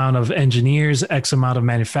X amount of engineers, X amount of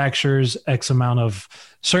manufacturers, X amount of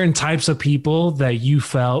certain types of people that you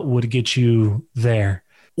felt would get you there.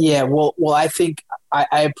 Yeah. Well, I think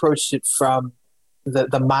I approached it from the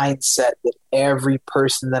mindset that every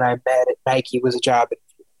person that I met at Nike was a job interview.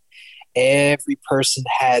 Every person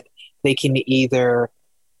they can either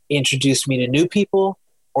introduce me to new people,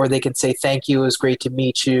 or they can say, thank you, it was great to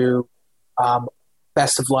meet you.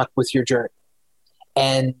 Best of luck with your journey.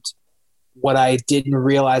 And what I didn't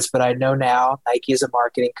realize, but I know now, Nike is a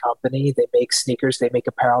marketing company. They make sneakers, they make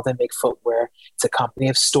apparel, they make footwear. It's a company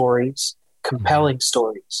of stories, compelling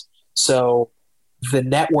stories. So the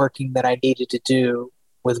networking that I needed to do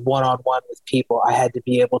with one-on-one with people, I had to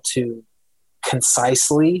be able to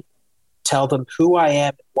concisely tell them who I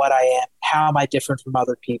am, what I am, how am I different from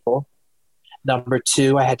other people. Number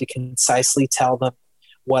two, I had to concisely tell them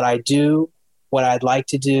what I do, what I'd like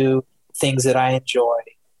to do, things that I enjoy.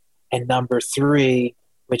 And number three,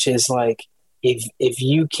 which is like, if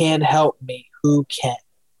you can't help me, who can?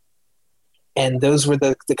 And those were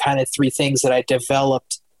the kind of three things that I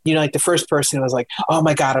developed. You know, like the first person was like, oh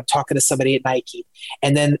my God, I'm talking to somebody at Nike.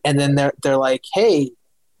 And then they're like, hey,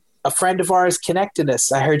 a friend of ours connected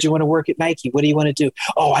us. I heard you want to work at Nike. What do you want to do?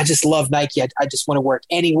 Oh, I just love Nike. I just want to work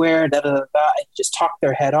anywhere. Da, da, da, da, and just talk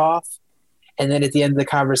their head off. And then at the end of the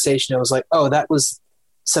conversation, it was like, oh, that was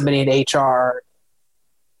somebody in HR,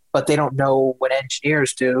 but they don't know what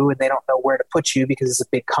engineers do, and they don't know where to put you because it's a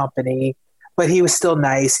big company. But he was still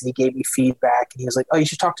nice, and he gave me feedback, and he was like, oh, you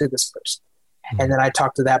should talk to this person. Mm-hmm. And then I'd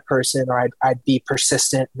talk to that person, or I'd be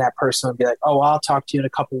persistent, and that person would be like, oh, I'll talk to you in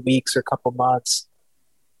a couple of weeks or a couple of months.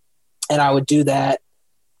 And I would do that,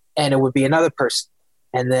 and it would be another person.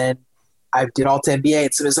 And then I did Alta MBA,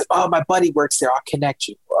 and so it was like, oh, my buddy works there. I'll connect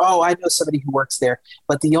you. Or, oh, I know somebody who works there.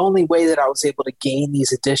 But the only way that I was able to gain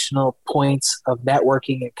these additional points of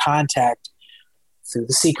networking and contact through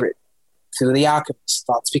The Secret, through The Alchemist,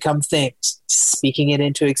 Thoughts Become Things, speaking it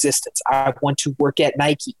into existence. I want to work at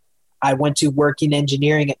Nike. I want to work in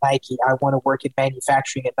engineering at Nike. I want to work in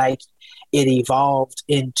manufacturing at Nike. It evolved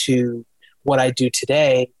into what I do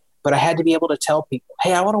today. But I had to be able to tell people,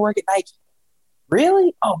 hey, I want to work at Nike.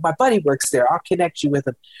 Really? Oh, my buddy works there. I'll connect you with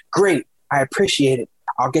him. Great. I appreciate it.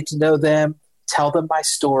 I'll get to know them, tell them my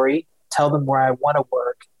story, tell them where I want to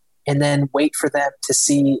work, and then wait for them to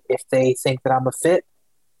see if they think that I'm a fit.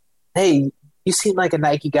 Hey, you seem like a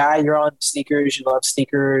Nike guy. You're on sneakers. You love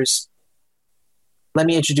sneakers. let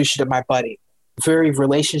me introduce you to my buddy. Very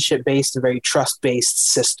relationship based and very trust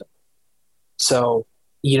based system. So,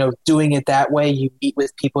 doing it that way, you meet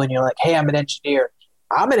with people and you're like, hey, I'm an engineer.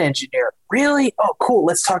 I'm an engineer. Really? Oh, cool.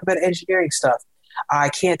 Let's talk about engineering stuff. I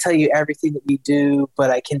can't tell you everything that we do,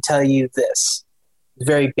 but I can tell you this.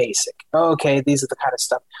 Very basic. Okay, these are the kind of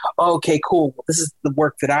stuff. Okay, cool. Well, this is the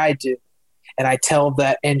work that I do. And I tell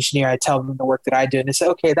that engineer, I tell them the work that I do. And they say,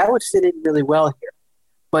 okay, that would fit in really well here.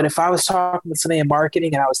 But if I was talking to somebody in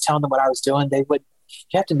marketing and I was telling them what I was doing, you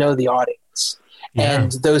have to know the audience. Yeah.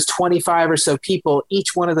 And those 25 or so people,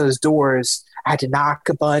 each one of those doors, I had to knock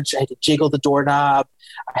a bunch. I had to jiggle the doorknob.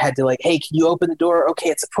 I had to hey, can you open the door? Okay,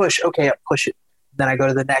 it's a push. Okay, I'll push it. Then I go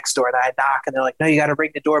to the next door and I knock and they're like, no, you got to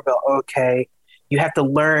ring the doorbell. Okay. You have to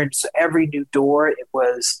learn. So every new door, it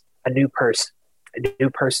was a new person, a new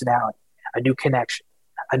personality, a new connection,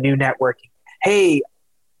 a new networking. Hey,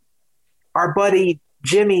 our buddy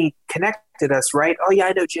Jimmy connected us, right? Oh yeah,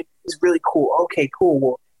 I know Jimmy. He's really cool. Okay, cool.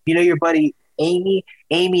 Well, your buddy Amy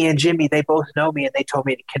and Jimmy, they both know me and they told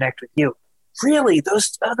me to connect with you. Really?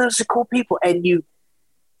 Those are cool people. And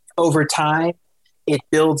over time, it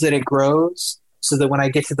builds and it grows so that when I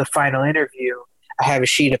get to the final interview, I have a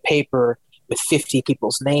sheet of paper with 50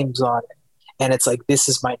 people's names on it. And it's like, this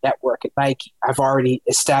is my network at Nike. I've already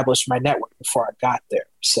established my network before I got there.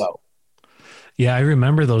 So. Yeah, I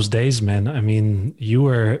remember those days, man. I mean, you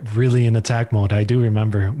were really in attack mode. I do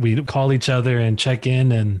remember we'd call each other and check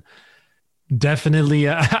in, and definitely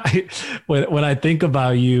when I think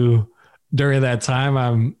about you during that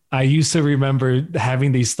time, I used to remember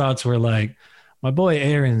having these thoughts where like, my boy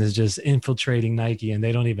Aaron is just infiltrating Nike and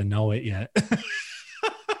they don't even know it yet.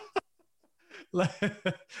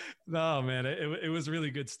 No, man, it was really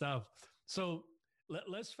good stuff. So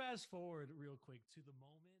let's fast forward real quick to the moment.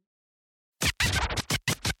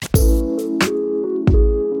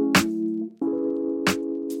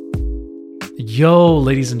 Yo,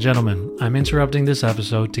 ladies and gentlemen, I'm interrupting this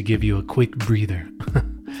episode to give you a quick breather.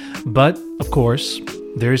 But, of course,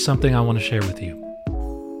 there is something I want to share with you.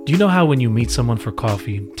 Do you know how when you meet someone for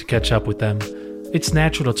coffee to catch up with them, it's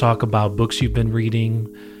natural to talk about books you've been reading,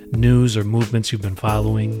 news or movements you've been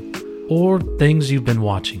following, or things you've been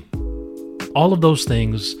watching? All of those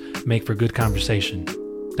things make for good conversation.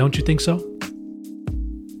 Don't you think so?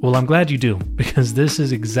 Well, I'm glad you do, because this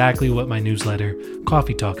is exactly what my newsletter,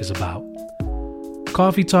 Coffee Talk, is about.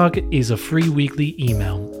 Coffee Talk is a free weekly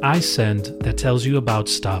email I send that tells you about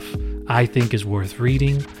stuff I think is worth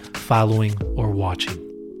reading, following, or watching.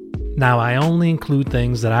 Now, I only include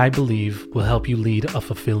things that I believe will help you lead a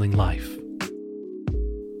fulfilling life.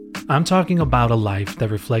 I'm talking about a life that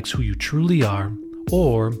reflects who you truly are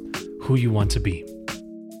or who you want to be.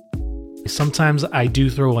 Sometimes I do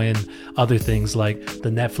throw in other things like the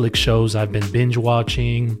Netflix shows I've been binge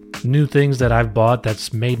watching, new things that I've bought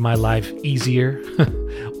that's made my life easier,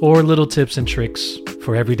 or little tips and tricks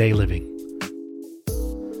for everyday living.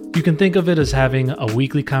 You can think of it as having a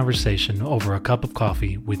weekly conversation over a cup of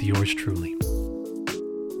coffee with yours truly.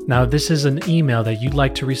 Now, if this is an email that you'd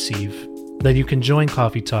like to receive, then you can join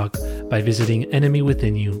Coffee Talk by visiting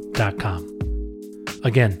enemywithinyou.com.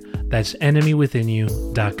 Again, that's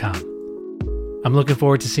enemywithinyou.com. I'm looking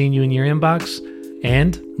forward to seeing you in your inbox,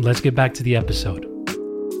 and let's get back to the episode.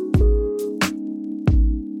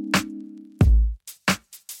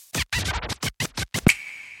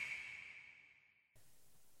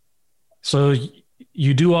 So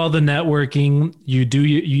you do all the networking,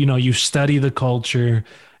 you study the culture,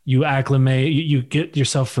 you acclimate, you get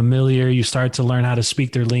yourself familiar, you start to learn how to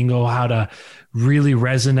speak their lingo, how to really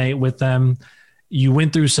resonate with them. You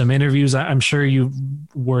went through some interviews. I'm sure you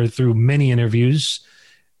were through many interviews.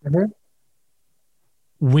 Mm-hmm.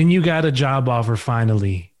 When you got a job offer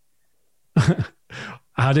finally,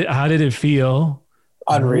 how did it feel?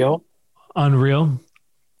 Unreal.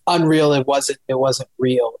 It wasn't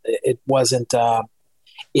real. It wasn't.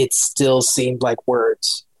 It still seemed like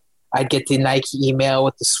words. I'd get the Nike email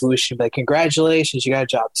with the swoosh and be like, "Congratulations, you got a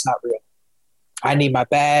job." It's not real. I need my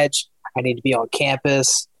badge. I need to be on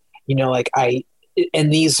campus.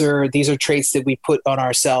 And these are traits that we put on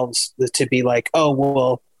ourselves to be like, oh,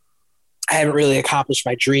 well, I haven't really accomplished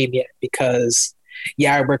my dream yet because,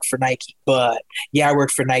 yeah, I work for Nike, but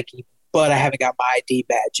I haven't got my ID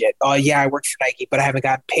badge yet. Oh, yeah, I work for Nike, but I haven't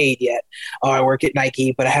gotten paid yet. Oh, I work at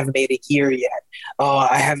Nike, but I haven't made a year yet. Oh,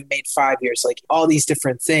 I haven't made 5 years. Like all these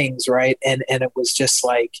different things, right? And it was just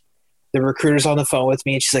like the recruiter's on the phone with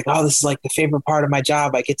me, and she's like, oh, this is like the favorite part of my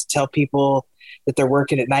job. I get to tell people that they're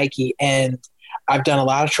working at Nike, and I've done a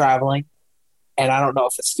lot of traveling, and I don't know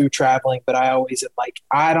if it's through traveling, but I always am like,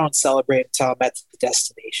 I don't celebrate until I'm at the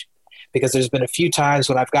destination, because there's been a few times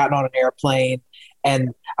when I've gotten on an airplane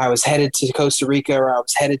and I was headed to Costa Rica, or I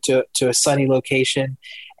was headed to a sunny location,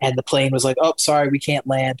 and the plane was like, oh, sorry, we can't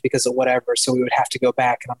land because of whatever. So we would have to go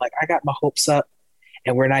back. And I'm like, I got my hopes up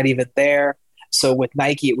and we're not even there. So with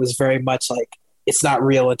Nike, it was very much like, it's not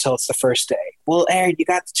real until it's the first day. Well, Aaron, you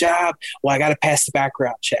got the job. Well, I got to pass the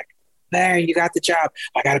background check. Aaron, you got the job.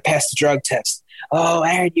 I got to pass the drug test. Oh,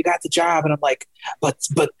 Aaron, you got the job. And I'm like, but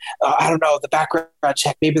I don't know, the background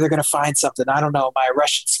check, maybe they're going to find something. I don't know, am I a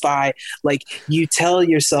Russian spy? Like, you tell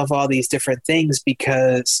yourself all these different things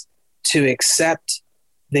because to accept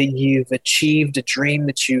that you've achieved a dream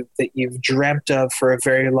that you've dreamt of for a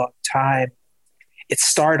very long time, it's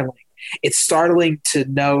startling. It's startling to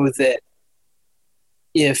know that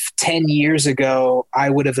if 10 years ago I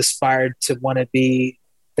would have aspired to want to be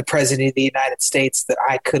the president of the United States, that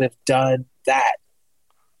I could have done that.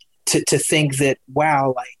 To think that,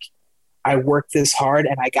 wow, like I worked this hard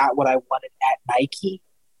and I got what I wanted at Nike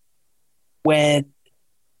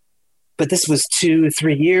but this was 2,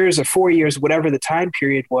 3 years or 4 years, whatever the time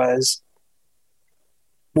period was.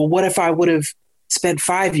 Well, what if I would have spent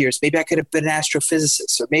 5 years? Maybe I could have been an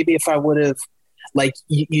astrophysicist, or maybe if I would have, like,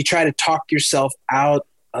 you try to talk yourself out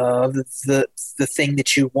of the thing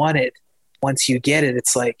that you wanted. Once you get it,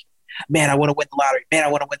 it's like, man, I want to win the lottery. Man, I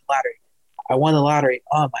want to win the lottery. I won the lottery.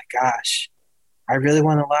 Oh my gosh, I really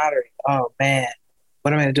won the lottery. Oh man,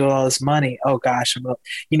 what am I going to do with all this money? Oh gosh,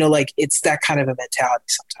 like it's that kind of a mentality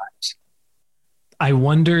sometimes. I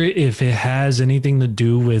wonder if it has anything to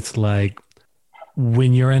do with, like,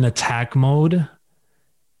 when you're in attack mode,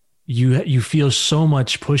 you feel so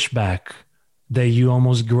much pushback that you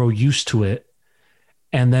almost grow used to it.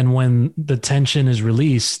 And then when the tension is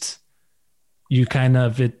released, you kind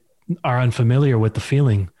of are unfamiliar with the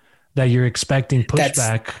feeling that you're expecting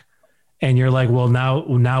pushback. And you're like, well,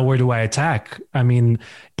 now where do I attack? I mean,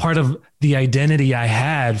 part of the identity I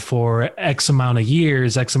had for X amount of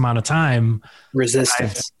years, X amount of time,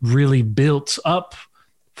 resistance, I've really built up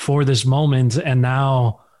for this moment. And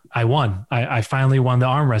now I won. I finally won the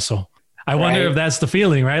arm wrestle. I wonder if that's the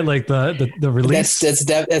feeling, right? Like the release. That's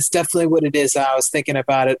definitely what it is. I was thinking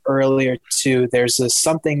about it earlier too. There's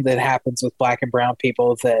something that happens with Black and brown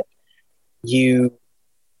people that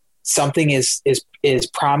something is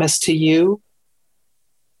promised to you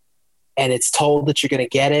and it's told that you're going to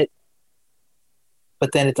get it,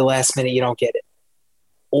 but then at the last minute you don't get it,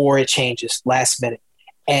 or it changes last minute,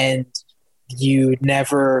 and you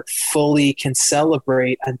never fully can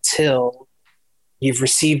celebrate until you've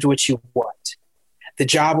received what you want. The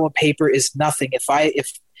job on paper is nothing. If I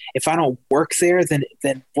don't work there,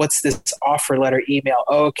 then what's this offer letter email?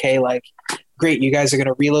 Oh, okay, like, great, you guys are going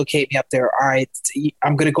to relocate me up there. All right,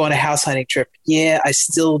 I'm going to go on a house hunting trip. Yeah, I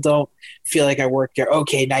still don't feel like I work there.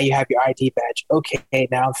 Okay, now you have your ID badge. Okay,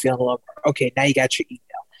 now I'm feeling a little more. Okay, now you got your email.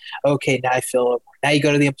 Okay, now I feel a little more. Now you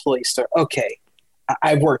go to the employee store. Okay,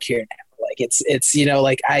 I work here now. Like it's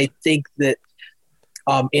like I think that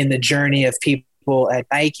in the journey of people at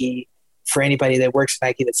Nike, for anybody that works at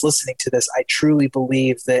Nike that's listening to this, I truly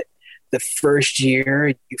believe that the first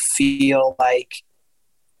year you feel like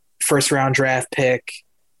first round draft pick,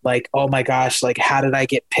 like, oh my gosh, like, how did I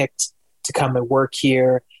get picked to come and work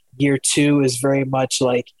here? Year 2 is very much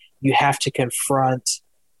like you have to confront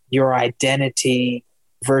your identity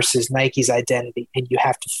versus Nike's identity, and you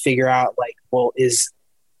have to figure out, like, well, is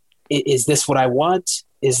this what I want?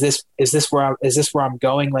 Is this where I'm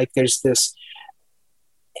going? Like, there's this.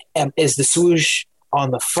 Is the swoosh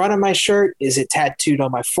on the front of my shirt? Is it tattooed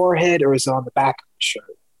on my forehead, or is it on the back of my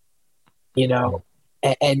shirt? You know.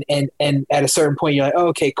 And at a certain point, you're like, oh,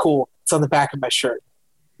 okay, cool. It's on the back of my shirt.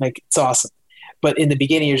 Like, it's awesome. But in the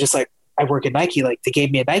beginning, you're just like, I work at Nike. Like, they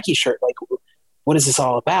gave me a Nike shirt. Like, what is this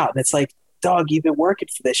all about? And it's like, dog, you've been working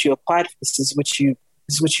for this. You applied for this. This is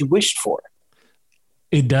what you wished for.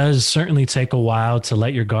 It does certainly take a while to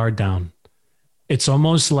let your guard down. It's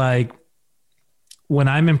almost like when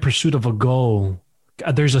I'm in pursuit of a goal,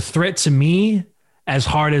 there's a threat to me as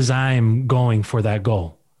hard as I'm going for that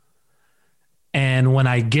goal. And when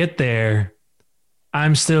I get there,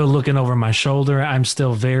 I'm still looking over my shoulder. I'm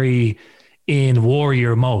still very in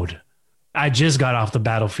warrior mode. I just got off the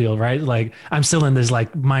battlefield, right? Like, I'm still in this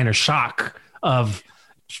like minor shock of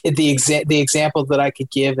the example that I could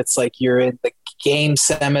give. It's like you're in the game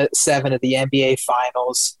 7 of the NBA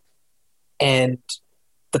finals and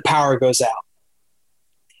the power goes out,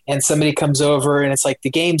 and somebody comes over and it's like, the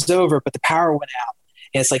game's over, but the power went out.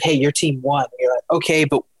 And it's like, hey, your team won. And you're like, okay,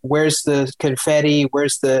 but where's the confetti?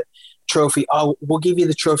 Where's the trophy? Oh, we'll give you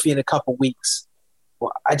the trophy in a couple weeks.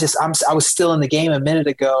 Well, I was still in the game a minute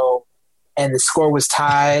ago, and the score was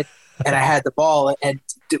tied, and I had the ball. And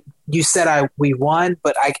you said we won,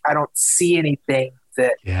 but I don't see anything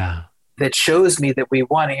that shows me that we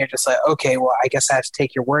won. And you're just like, okay, well, I guess I have to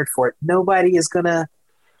take your word for it. Nobody is going to,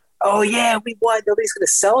 oh yeah, we won. Nobody's going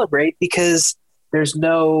to celebrate because there's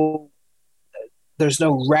no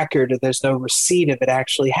record or there's no receipt of it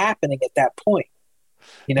actually happening at that point.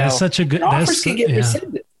 You know, that's such a good, offers can get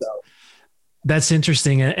rescinded. So. That's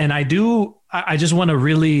interesting. And I just want to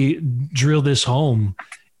really drill this home,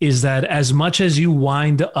 is that as much as you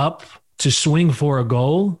wind up to swing for a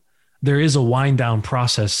goal, there is a wind down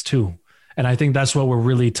process too. And I think that's what we're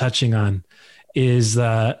really touching on, is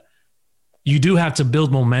that you do have to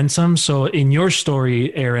build momentum. So in your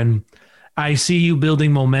story, Aaron, I see you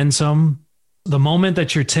building momentum. The moment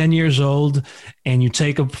that you're 10 years old and you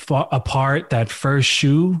take apart that first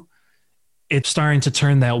shoe, it's starting to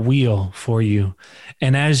turn that wheel for you.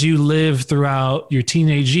 And as you live throughout your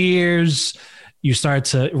teenage years, you start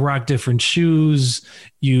to rock different shoes.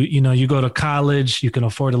 You go to college, you can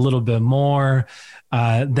afford a little bit more.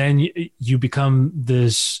 Then you become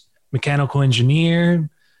this mechanical engineer.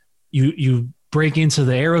 You break into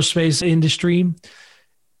the aerospace industry,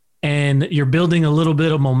 and you're building a little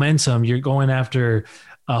bit of momentum. You're going after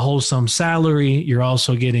a wholesome salary. You're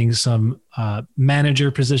also getting some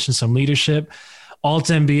manager position, some leadership. Alt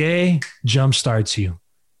MBA jumpstarts you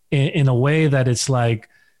in a way that it's like,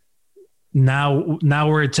 now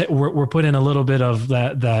we're putting a little bit of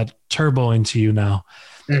that turbo into you now.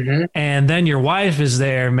 Mm-hmm. And then your wife is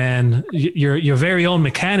there, man, your very own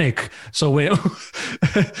mechanic. So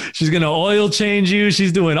she's going to oil change you.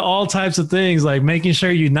 She's doing all types of things, like making sure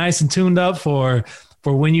you're nice and tuned up for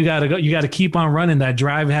when you got to go. You got to keep on running. That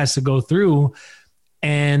drive has to go through.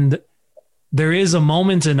 And there is a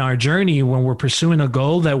moment in our journey when we're pursuing a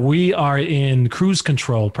goal that we are in cruise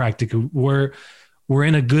control practically. We're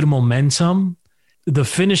in a good momentum. The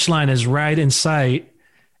finish line is right in sight.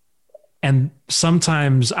 And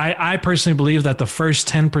sometimes I personally believe that the first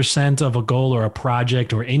 10% of a goal or a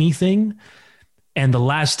project or anything, and the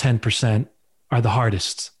last 10% are the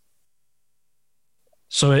hardest.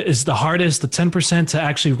 So it's the hardest, the 10%, to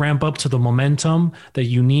actually ramp up to the momentum that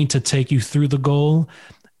you need to take you through the goal.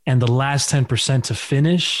 And the last 10% to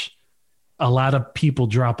finish, a lot of people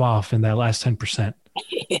drop off in that last 10%.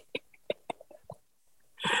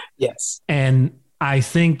 Yes. And I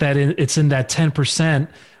think that it's in that 10%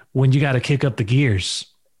 when you got to kick up the gears.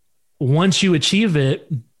 Once you achieve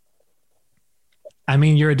it, I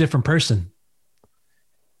mean, you're a different person.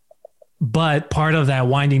 But part of that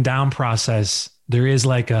winding down process, there is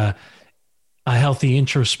like a healthy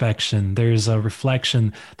introspection. There's a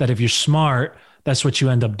reflection that if you're smart, that's what you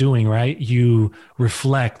end up doing, right? You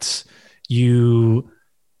reflect, you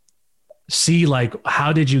see like,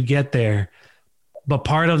 how did you get there? But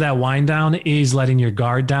part of that wind down is letting your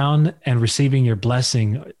guard down and receiving your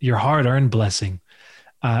blessing, your hard-earned blessing,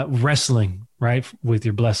 wrestling, right, with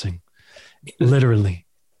your blessing, literally.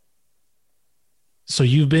 So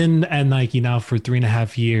you've been at Nike now for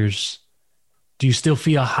 3.5 years. Do you still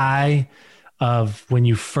feel high of when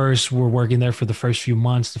you first were working there for the first few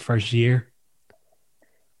months, the first year?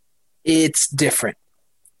 It's different.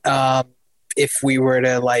 If we were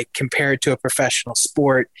to like compare it to a professional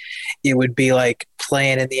sport, it would be like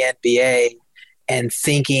playing in the NBA and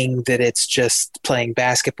thinking that it's just playing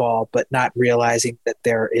basketball, but not realizing that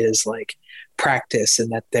there is like practice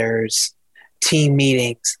and that there's team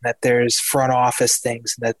meetings, and that there's front office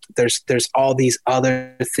things, and that there's all these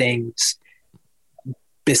other things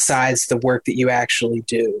besides the work that you actually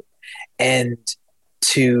do. And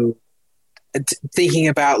thinking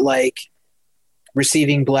about like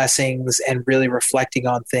receiving blessings and really reflecting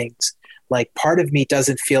on things, like part of me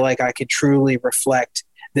doesn't feel like I can truly reflect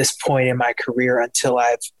this point in my career until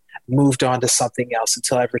I've moved on to something else,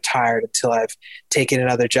 until I've retired, until I've taken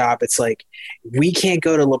another job. It's like, we can't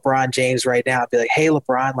go to LeBron James right now and be like, hey,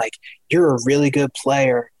 LeBron, like, you're a really good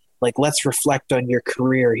player. Like, let's reflect on your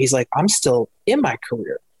career. He's like, I'm still in my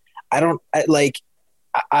career.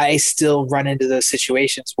 I still run into those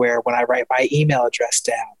situations where when I write my email address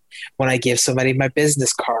down, when I give somebody my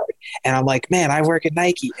business card, and I'm like, man, I work at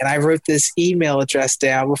Nike and I wrote this email address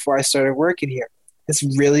down before I started working here. It's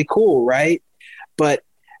really cool, right? But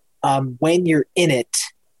when you're in it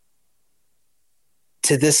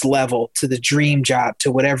to this level, to the dream job,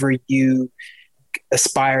 to whatever you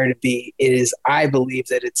aspire to be, I believe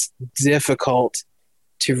that it's difficult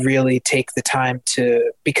to really take the time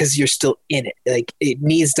because you're still in it. Like, it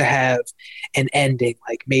needs to have an ending.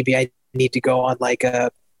 Like, maybe I need to go on like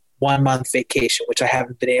a 1-month vacation, which I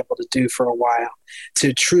haven't been able to do for a while,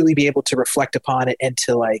 to truly be able to reflect upon it and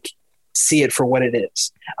to like see it for what it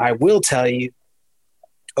is. I will tell you,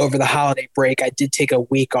 over the holiday break, I did take a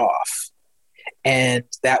week off. And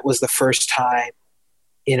that was the first time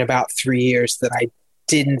in about 3 years that I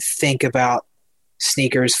didn't think about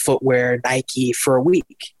sneakers, footwear, Nike for a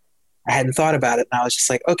week. I hadn't thought about it. And I was just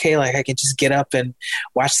like, okay, like I can just get up and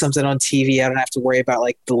watch something on TV. I don't have to worry about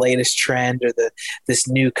like the latest trend or this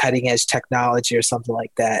new cutting edge technology or something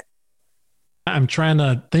like that. I'm trying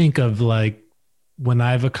to think of like when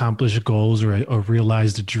I've accomplished goals or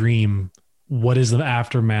realized a dream, what is the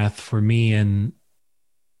aftermath for me? And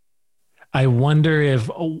I wonder if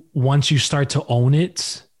once you start to own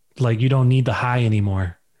it, like you don't need the high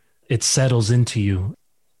anymore. It settles into you.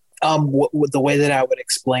 The way that I would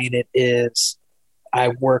explain it is I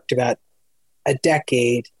worked about a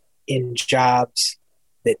decade in jobs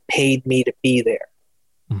that paid me to be there.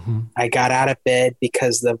 Mm-hmm. I got out of bed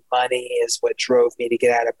because the money is what drove me to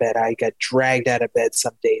get out of bed. I got dragged out of bed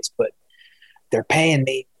some days, but they're paying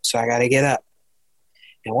me, so I got to get up.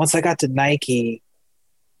 And once I got to Nike,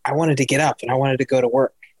 I wanted to get up and I wanted to go to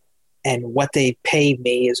work. And what they pay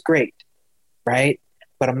me is great, right?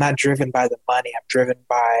 But I'm not driven by the money. I'm driven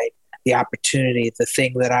by the opportunity, the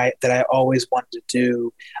thing that I always wanted to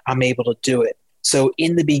do. I'm able to do it. So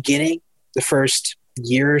in the beginning, the first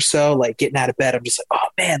year or so, like getting out of bed, I'm just like, oh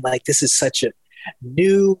man, like this is such a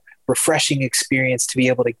new, refreshing experience to be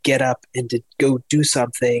able to get up and to go do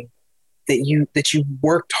something that you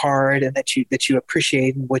worked hard and that you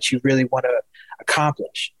appreciate and what you really want to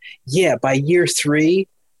accomplish. Yeah, by year 3,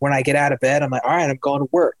 when I get out of bed, I'm like, all right, I'm going to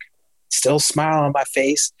work. Still smile on my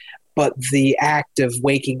face, but the act of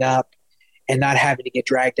waking up and not having to get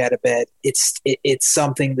dragged out of bed, it's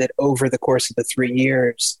something that over the course of the 3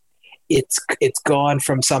 years, it's gone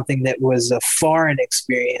from something that was a foreign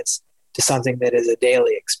experience to something that is a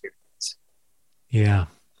daily experience. Yeah.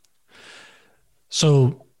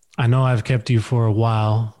 So I know I've kept you for a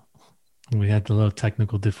while. We had the little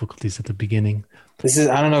technical difficulties at the beginning. This is,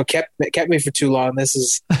 I don't know, kept me for too long. This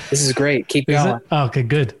is great. Keep going. Oh, okay,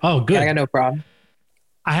 good. Oh, good. I got no problem.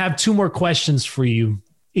 I have 2 more questions for you.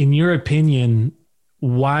 In your opinion,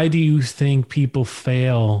 why do you think people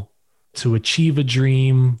fail to achieve a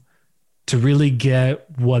dream, to really get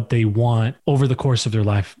what they want over the course of their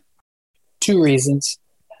life? 2 reasons.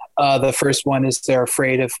 The first one is they're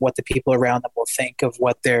afraid of what the people around them will think of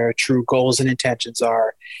what their true goals and intentions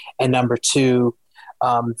are. And number 2,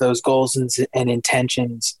 those goals and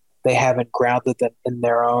intentions, they haven't grounded them in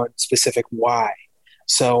their own specific why.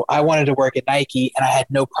 So I wanted to work at Nike, and I had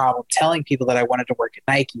no problem telling people that I wanted to work at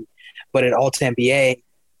Nike. But at Alta MBA,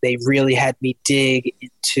 they really had me dig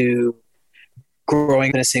into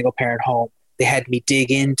growing in a single-parent home. They had me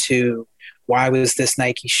dig into why was this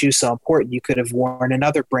Nike shoe so important? You could have worn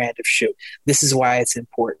another brand of shoe. This is why it's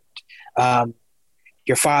important.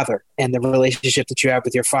 Your father and the relationship that you have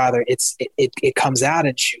with your father, it comes out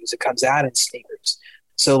in shoes. It comes out in sneakers.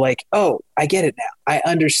 So like, oh, I get it now. I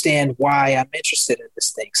understand why I'm interested in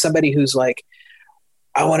this thing. Somebody who's like,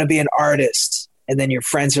 I want to be an artist. And then your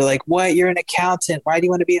friends are like, what? You're an accountant. Why do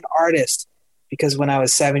you want to be an artist? Because when I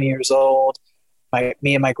was 7 years old,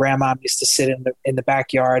 me and my grandma used to sit in the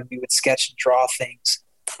backyard. We would sketch and draw things.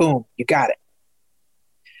 Boom, you got it.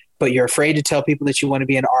 But you're afraid to tell people that you want to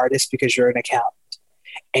be an artist because you're an accountant.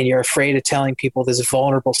 And you're afraid of telling people this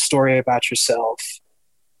vulnerable story about yourself,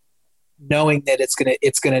 knowing that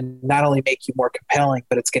it's gonna not only make you more compelling,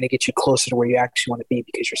 but it's gonna get you closer to where you actually want to be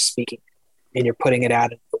because you're speaking and you're putting it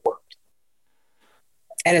out into the world.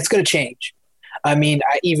 And it's gonna change. I mean,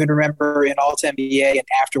 I even remember in Alta MBA and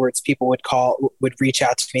afterwards, people would reach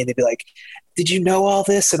out to me and they'd be like, "Did you know all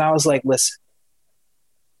this?" And I was like, "Listen,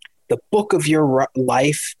 the book of your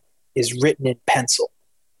life is written in pencil.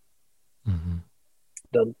 Mm-hmm.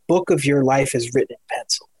 The book of your life is written in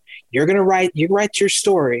pencil. You write your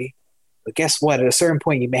story, but guess what? At a certain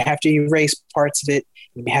point, you may have to erase parts of it.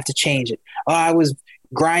 You may have to change it. Oh, I was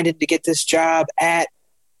grinding to get this job at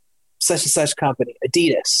such and such company,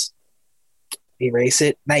 Adidas. Erase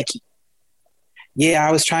it, Nike. Yeah,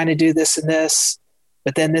 I was trying to do this and this,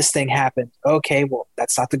 but then this thing happened. Okay, well,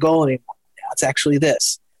 that's not the goal anymore. Now it's actually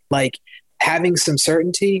this." Like having some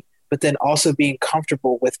certainty, but then also being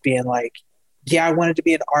comfortable with being like, yeah, I wanted to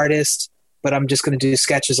be an artist, but I'm just going to do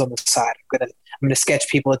sketches on the side. I'm going to sketch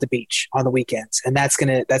people at the beach on the weekends, and that's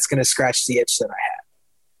going to scratch the itch that I have.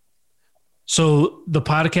 So the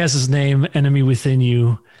podcast is named Enemy Within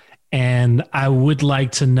You, and I would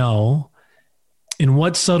like to know, in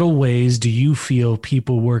what subtle ways do you feel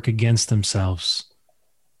people work against themselves?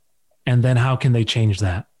 And then how can they change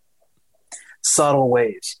that? Subtle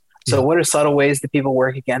ways. So what are subtle ways that people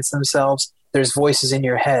work against themselves? There's voices in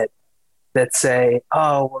your head that say,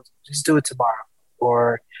 oh, well, just do it tomorrow.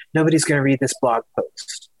 Or nobody's going to read this blog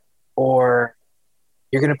post, or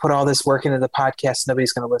you're going to put all this work into the podcast,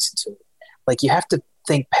 nobody's going to listen to it. Like, you have to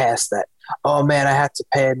think past that. Oh man, I have to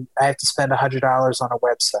spend $100 on a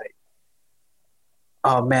website.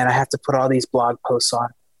 Oh man, I have to put all these blog posts on.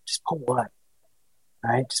 Just put one.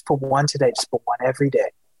 All right, just put one today. Just put one every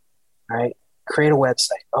day. All right, create a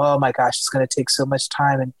website. Oh my gosh, it's going to take so much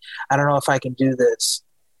time, and I don't know if I can do this.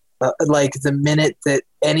 Like, the minute that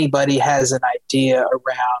anybody has an idea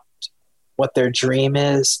around what their dream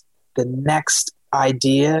is, the next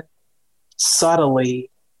idea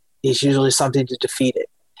subtly is usually something to defeat it.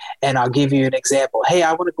 And I'll give you an example. Hey,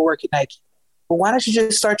 I want to go work at Nike. Well, why don't you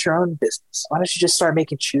just start your own business? Why don't you just start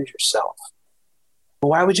making shoes yourself?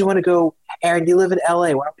 Well, why would you want to go, Aaron, you live in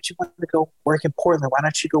LA. Why would you want to go work in Portland? Why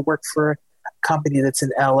don't you go work for a company that's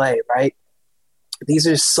in LA, right? These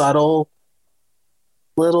are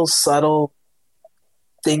little subtle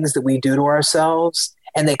things that we do to ourselves,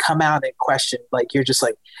 and they come out in question. Like, you're just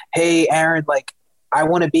like, hey, Aaron, like, I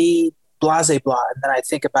want to be blah, blah. And then I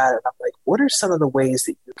think about it, and I'm like, what are some of the ways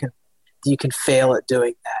that you can fail at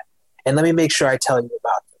doing that? And let me make sure I tell you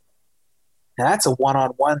about them. Now, that's a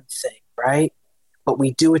one-on-one thing, right? But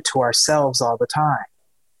we do it to ourselves all the time.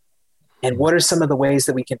 And what are some of the ways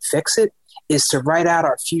that we can fix it? Is to write out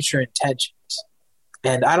our future intentions.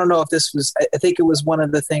 And I don't know if this was, I think it was one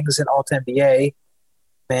of the things in Alt MBA.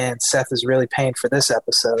 Man, Seth is really paying for this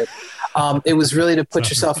episode. It was really to put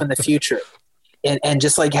yourself in the future. And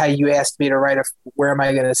just like how you asked me to write, where am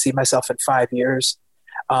I going to see myself in 5 years?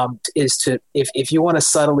 Is to, if you want to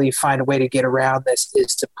subtly find a way to get around this,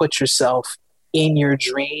 is to put yourself in your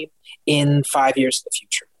dream in 5 years in the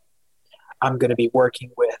future. I'm going to be working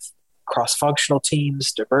with cross-functional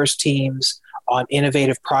teams, diverse teams on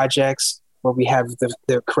innovative projects where we have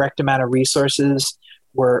the correct amount of resources.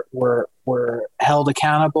 We're held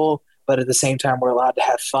accountable, but at the same time, we're allowed to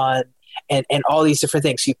have fun and all these different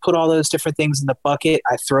things. So you put all those different things in the bucket.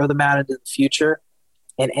 I throw them out into the future.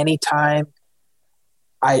 And anytime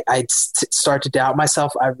I start to doubt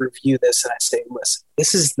myself, I review this and I say, listen,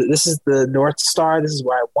 this is the North Star. This is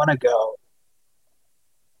where I want to go.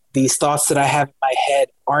 These thoughts that I have in my head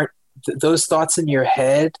aren't those thoughts in your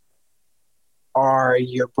head are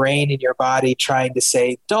your brain and your body trying to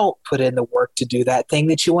say, don't put in the work to do that thing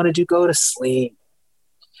that you want to do. Go to sleep.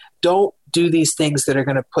 Don't do these things that are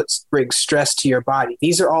going to bring stress to your body.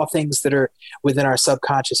 These are all things that are within our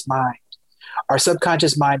subconscious mind. Our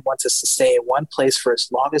subconscious mind wants us to stay in one place for as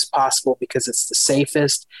long as possible because it's the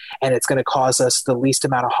safest and it's going to cause us the least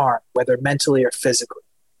amount of harm, whether mentally or physically.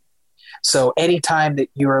 So anytime that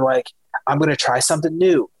you are like, I'm going to try something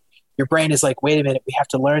new, your brain is like, wait a minute, we have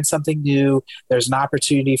to learn something new. There's an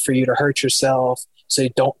opportunity for you to hurt yourself, so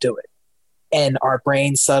don't do it. And our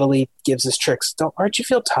brain subtly gives us tricks. Aren't you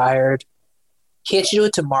feel tired? Can't you do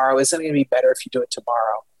it tomorrow? Isn't it going to be better if you do it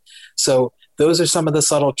tomorrow? So those are some of the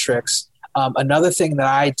subtle tricks. Another thing that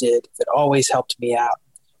I did that always helped me out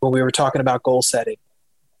when we were talking about goal setting,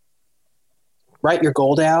 write your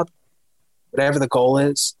goal down, whatever the goal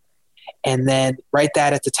is, and then write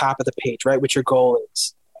that at the top of the page, write what your goal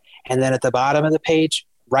is. And then at the bottom of the page,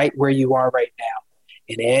 write where you are right now.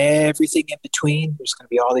 And everything in between, there's going to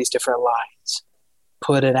be all these different lines.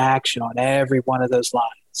 Put an action on every one of those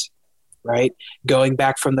lines, right? Going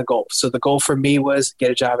back from the goal. So the goal for me was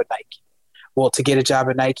get a job at Nike. Well, to get a job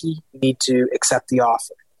at Nike, you need to accept the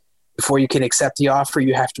offer. Before you can accept the offer,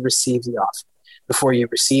 you have to receive the offer. Before you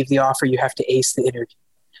receive the offer, you have to ace the interview.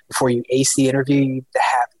 Before you ace the interview, you need to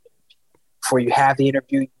have the interview. Before you have the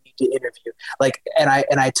interview, you need to interview.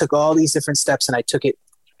 And I took all these different steps and I took it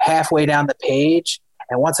halfway down the page.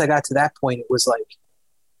 And once I got to that point, it was like,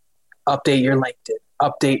 update your LinkedIn,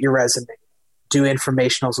 update your resume, do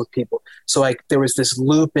informationals with people. So like there was this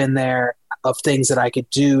loop in there of things that I could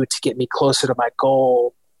do to get me closer to my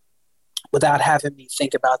goal without having me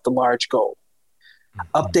think about the large goal.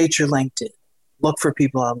 Mm-hmm. Update your LinkedIn. Look for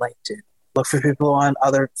people on LinkedIn. Look for people on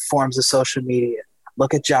other forms of social media.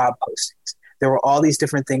 Look at job postings. There were all these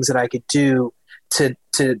different things that I could do to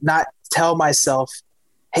not tell myself,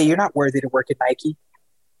 hey, you're not worthy to work at Nike.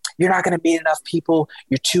 You're not going to meet enough people.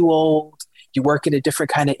 You're too old. You work in a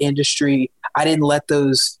different kind of industry. I didn't let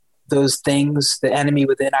those things, the enemy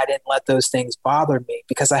within, I didn't let those things bother me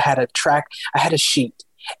because I had a sheet.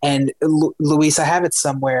 And Luis, I have it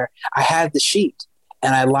somewhere. I had the sheet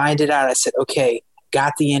and I lined it out. I said, okay,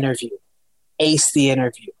 got the interview, aced the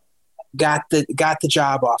interview, got the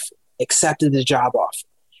job offer, accepted the job offer,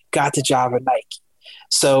 got the job at Nike.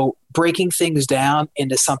 So breaking things down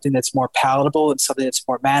into something that's more palatable and something that's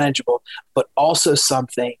more manageable, but also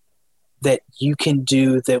something that you can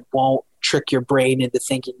do that won't trick your brain into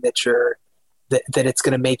thinking that you're that it's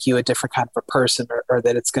going to make you a different kind of a person, or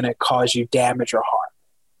that it's going to cause you damage or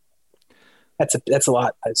harm. That's a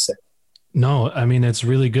lot, I'd say. No, I mean, it's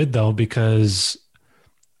really good though, because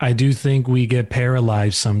I do think we get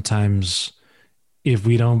paralyzed sometimes if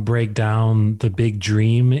we don't break down the big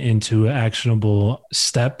dream into actionable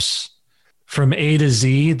steps. From A to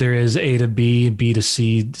Z, there is A to B, B to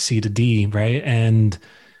C, C to D, right? And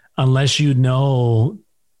unless you know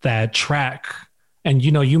that track, and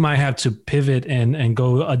you might have to pivot and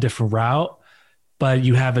go a different route, but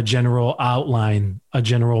you have a general outline, a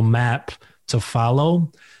general map to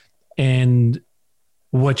follow. And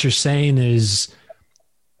what you're saying is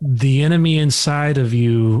the enemy inside of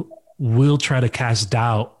you will try to cast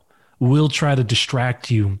doubt, will try to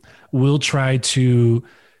distract you, will try to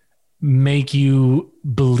make you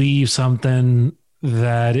believe something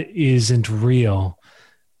that isn't real,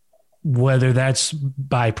 whether that's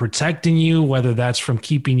by protecting you, whether that's from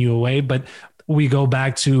keeping you away. But we go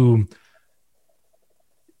back to,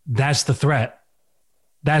 that's the threat.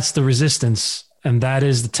 That's the resistance. And that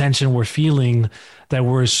is the tension we're feeling, that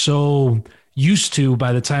we're so used to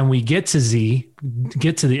by the time we get to Z,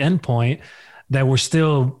 get to the end point, that we're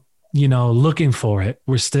still, looking for it.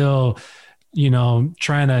 We're still, we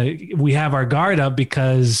have our guard up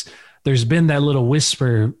because there's been that little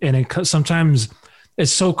whisper. And sometimes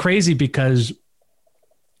it's so crazy because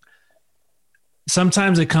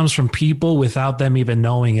sometimes it comes from people without them even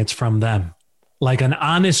knowing it's from them. Like an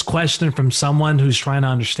honest question from someone who's trying to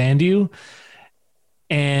understand you.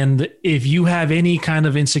 And if you have any kind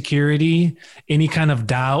of insecurity, any kind of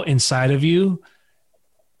doubt inside of you,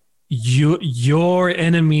 your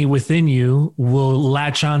enemy within you will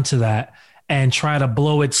latch onto that and try to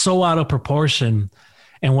blow it so out of proportion.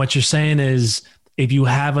 And what you're saying is, if you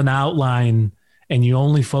have an outline and you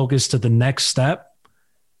only focus to the next step,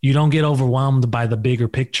 you don't get overwhelmed by the bigger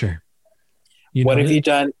picture. What have you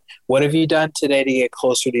done? What have you done today to get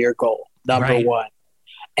closer to your goal? Number one.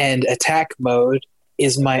 And attack mode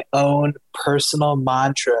is my own personal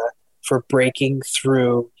mantra for breaking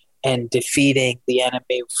through and defeating the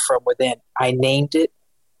enemy from within. I named it.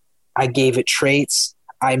 I gave it traits.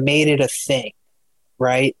 I made it a thing,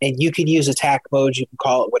 right? And you can use attack mode. You can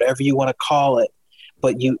call it whatever you want to call it.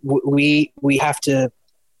 But we have to,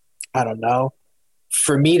 I don't know,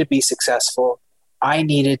 for me to be successful, I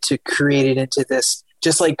needed to create it into this,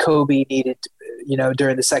 just like Kobe needed,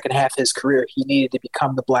 during the second half of his career, he needed to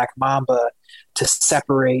become the Black Mamba to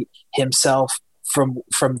separate himself from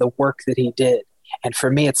the work that he did. And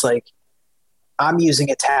for me, it's like, I'm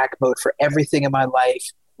using attack mode for everything in my life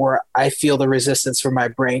where I feel the resistance from my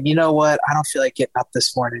brain. You know what? I don't feel like getting up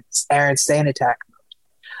this morning. Aaron, stay in attack mode.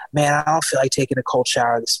 Man, I don't feel like taking a cold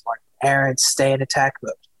shower this morning. Aaron, stay in attack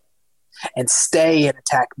mode. And stay in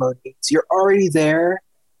attack mode means you're already there.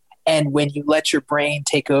 And when you let your brain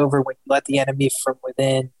take over, when you let the enemy from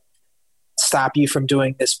within stop you from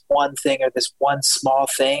doing this one thing or this one small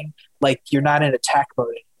thing, like, you're not in attack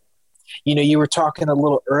mode. You were talking a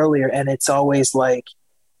little earlier, and it's always like,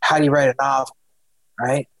 how do you write a novel,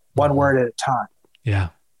 right? One word at a time. Yeah.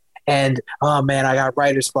 And, oh man, I got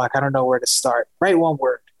writer's block. I don't know where to start. Write one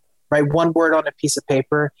word. Write one word on a piece of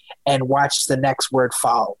paper and watch the next word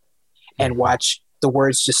follow. And watch the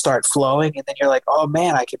words just start flowing. And then you're like, oh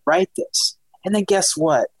man, I can write this. And then guess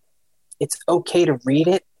what? It's okay to read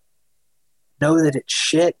it, know that it's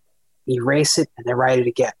shit, erase it, and then write it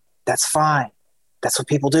again. That's fine. That's what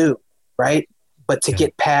people do, right? But to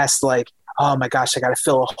get past, like, oh my gosh, I got to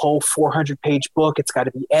fill a whole 400-page book. It's got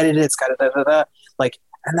to be edited. It's got to da-da-da. Like,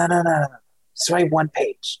 no. Just write one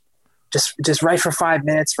page. Just write for 5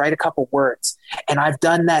 minutes, write a couple words. And I've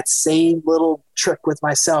done that same little trick with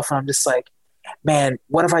myself. And I'm just like, man,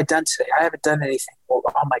 what have I done today? I haven't done anything. Well,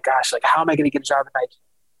 oh my gosh, like, how am I going to get a job at Nike?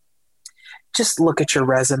 Just look at your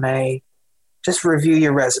resume. Just review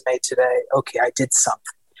your resume today. Okay, I did something.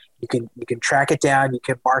 You can track it down. You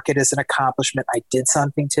can mark it as an accomplishment. I did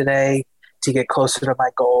something today to get closer to my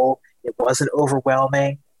goal. It wasn't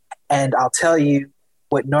overwhelming. And I'll tell you,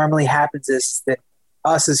 what normally happens is that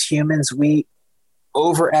us as humans, we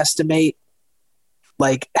overestimate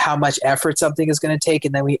like how much effort something is going to take,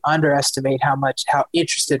 and then we underestimate how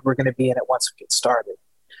interested we're going to be in it once we get started.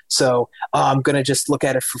 So I'm going to just look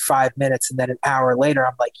at it for 5 minutes, and then an hour later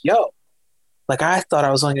I'm like, yo, like, I thought I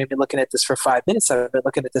was only going to be looking at this for 5 minutes. I've been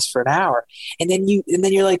looking at this for an hour. And then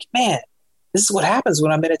you're like, man, this is what happens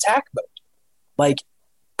when I'm in attack mode. Like,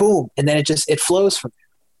 boom, and then it flows from there.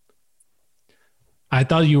 I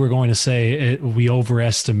thought you were going to say we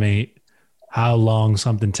overestimate how long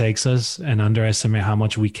something takes us and underestimate how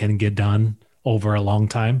much we can get done over a long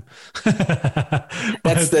time.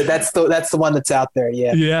 That's the one that's out there.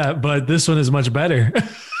 Yeah. Yeah, but this one is much better.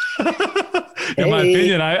 In my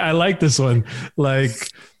opinion, I like this one, like,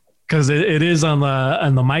 because it is on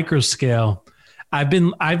the micro scale.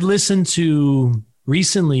 I've listened to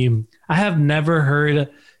recently. I have never heard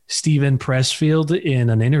Steven Pressfield in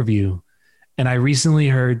an interview, and I recently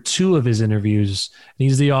heard 2 of his interviews.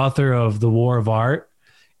 He's the author of The War of Art,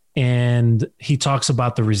 and he talks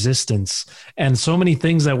about the resistance and so many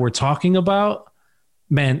things that we're talking about.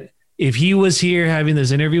 Man, if he was here having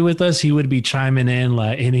this interview with us, he would be chiming in,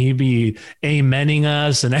 like, and he'd be amening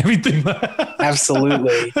us and everything.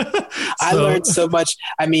 Absolutely. I learned so much.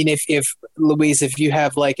 I mean, if Luis, if you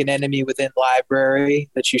have like an enemy within library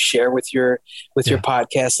that you share with your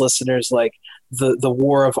podcast listeners, like the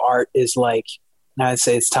War of Art is like, I'd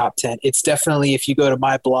say it's top 10. It's definitely, if you go to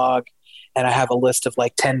my blog and I have a list of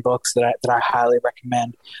like 10 books that I highly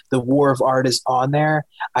recommend, The War of Art is on there.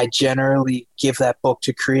 I generally give that book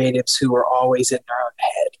to creatives who are always in their own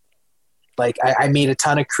head. Like I meet a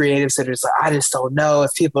ton of creatives that are just like, I just don't know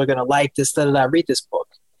if people are going to like this, read this book.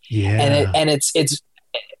 Yeah. And it's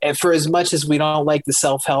for as much as we don't like the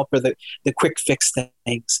self-help or the quick fix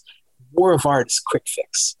things, War of Art is quick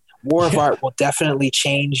fix. War of Art will definitely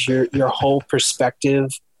change your whole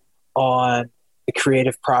perspective on the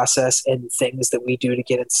creative process and things that we do to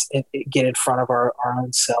get in front of our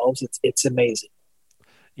own selves. It's amazing.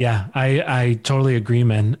 Yeah, I totally agree,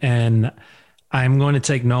 man. And I'm going to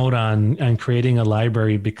take note on creating a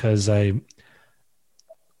library, because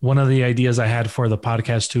one of the ideas I had for the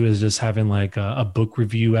podcast too is just having like a book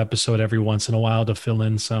review episode every once in a while to fill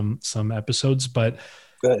in some episodes. But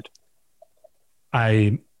good.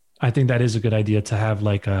 I think that is a good idea to have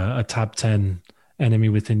like a top 10 enemy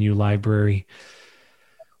within you library.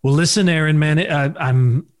 Well, listen, Aaron, man,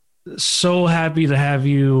 I'm so happy to have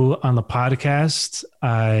you on the podcast.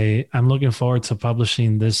 I'm looking forward to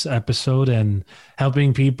publishing this episode and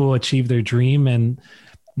helping people achieve their dream and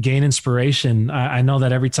gain inspiration. I know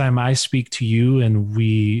that every time I speak to you and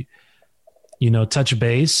we, touch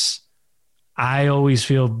base, I always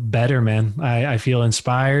feel better, man. I feel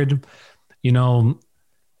inspired.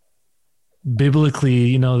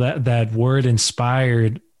 Biblically, that word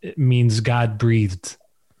inspired, it means God breathed.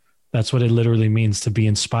 That's what it literally means. To be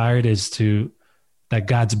inspired is that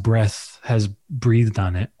God's breath has breathed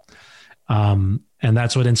on it. And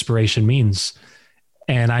that's what inspiration means.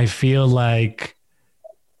 And I feel like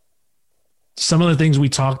some of the things we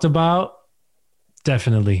talked about,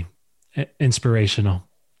 definitely inspirational.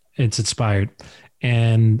 It's inspired.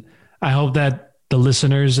 And I hope that the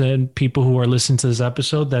listeners and people who are listening to this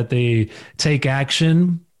episode, that they take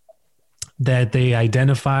action, that they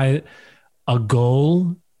identify a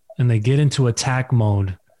goal, and they get into attack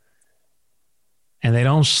mode, and they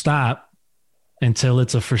don't stop until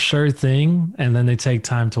it's a for sure thing. And then they take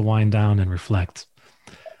time to wind down and reflect.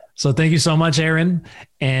 So thank you so much, Aaron.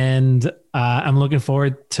 And I'm looking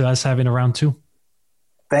forward to us having a round 2.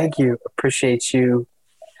 Thank you. Appreciate you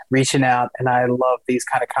reaching out. And I love these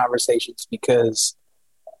kind of conversations, because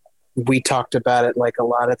we talked about it, like a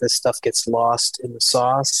lot of this stuff gets lost in the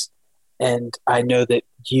sauce. And I know that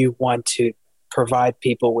you want to provide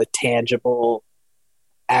people with tangible,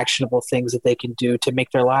 actionable things that they can do to make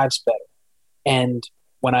their lives better. And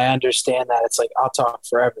when I understand that, it's like, I'll talk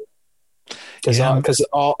forever. Because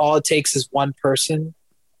all it takes is one person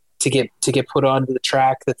to get put onto the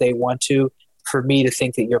track that they want to. For me to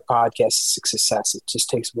think that your podcast is a success, it just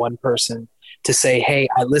takes one person to say, hey,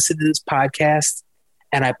 I listened to this podcast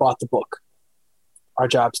and I bought the book. Our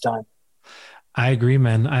job's done. I agree,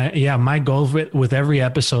 man. My goal with every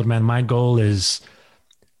episode, man, my goal is,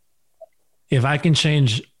 if I can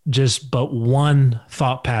change just but one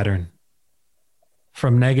thought pattern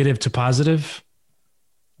from negative to positive,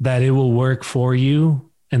 that it will work for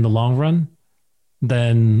you in the long run,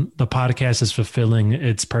 then the podcast is fulfilling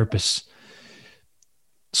its purpose.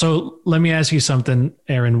 So let me ask you something,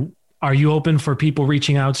 Aaron. Are you open for people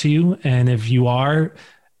reaching out to you? And if you are,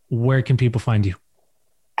 where can people find you?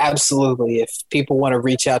 Absolutely. If people want to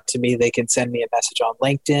reach out to me, they can send me a message on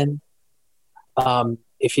LinkedIn.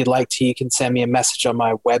 If you'd like to, you can send me a message on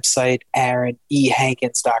my website,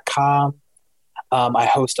 aaronehankins.com. I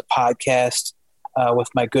host a podcast with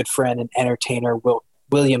my good friend and entertainer,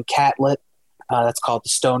 William Catlett. That's called the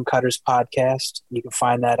Stonecutters Podcast. You can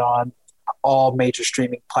find that on all major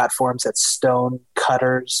streaming platforms. That's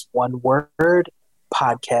Stonecutters, one word,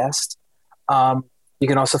 podcast. You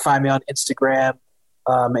can also find me on Instagram.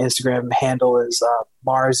 My Instagram handle is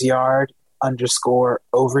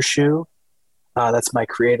MarsYard_overshoe. That's my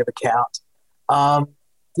creative account.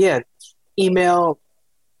 Email,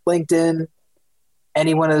 LinkedIn,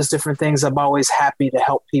 any one of those different things, I'm always happy to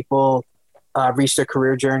help people reach their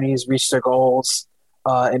career journeys, reach their goals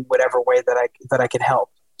in whatever way that I can help.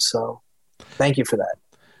 So thank you for that.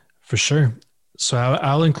 For sure. So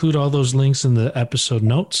I'll include all those links in the episode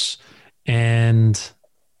notes. And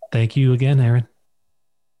thank you again, Aaron.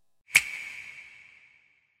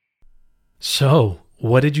 So,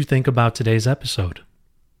 what did you think about today's episode?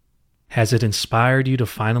 Has it inspired you to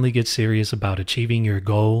finally get serious about achieving your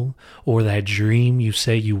goal or that dream you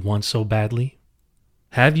say you want so badly?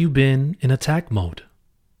 Have you been in attack mode?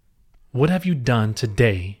 What have you done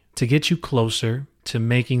today to get you closer to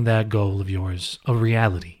making that goal of yours a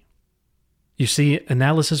reality? You see,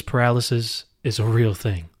 analysis paralysis is a real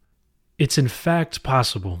thing. It's in fact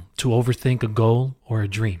possible to overthink a goal or a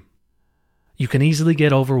dream. You can easily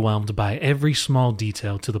get overwhelmed by every small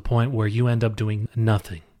detail to the point where you end up doing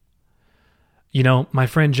nothing. You know, my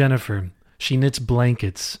friend Jennifer, she knits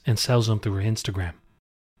blankets and sells them through her Instagram.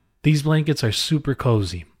 These blankets are super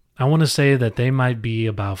cozy. I want to say that they might be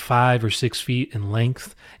about 5 or 6 feet in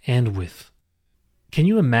length and width. Can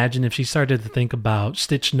you imagine if she started to think about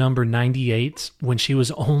stitch number 98 when she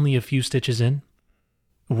was only a few stitches in?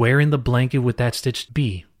 Where in the blanket would that stitch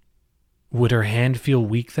be? Would her hand feel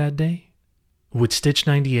weak that day? Would stitch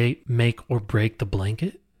 98 make or break the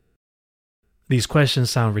blanket? These questions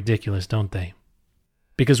sound ridiculous, don't they?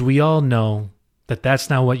 Because we all know that that's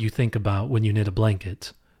not what you think about when you knit a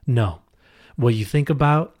blanket. No, what you think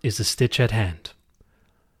about is the stitch at hand.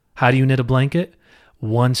 How do you knit a blanket?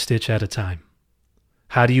 One stitch at a time.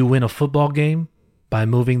 How do you win a football game? By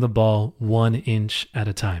moving the ball 1 inch at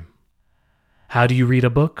a time. How do you read a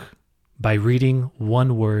book? By reading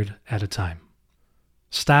one word at a time.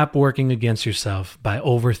 Stop working against yourself by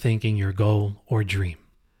overthinking your goal or dream.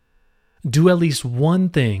 Do at least one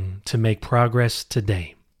thing to make progress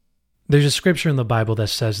today. There's a scripture in the Bible that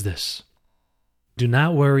says this: "Do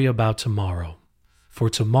not worry about tomorrow, for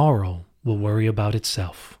tomorrow will worry about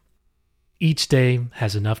itself. Each day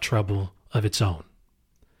has enough trouble of its own."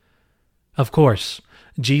 Of course,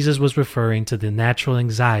 Jesus was referring to the natural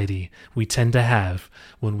anxiety we tend to have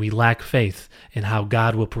when we lack faith in how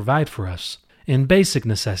God will provide for us in basic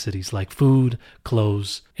necessities like food,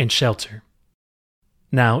 clothes, and shelter.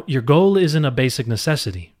 Now, your goal isn't a basic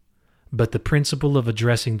necessity, but the principle of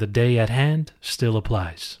addressing the day at hand still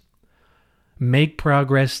applies. Make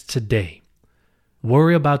progress today.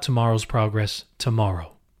 Worry about tomorrow's progress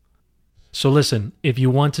tomorrow. So listen, if you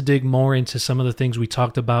want to dig more into some of the things we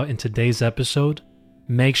talked about in today's episode,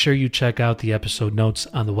 make sure you check out the episode notes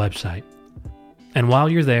on the website. And while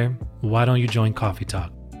you're there, why don't you join Coffee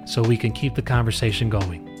Talk so we can keep the conversation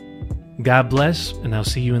going? God bless, and I'll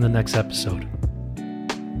see you in the next episode.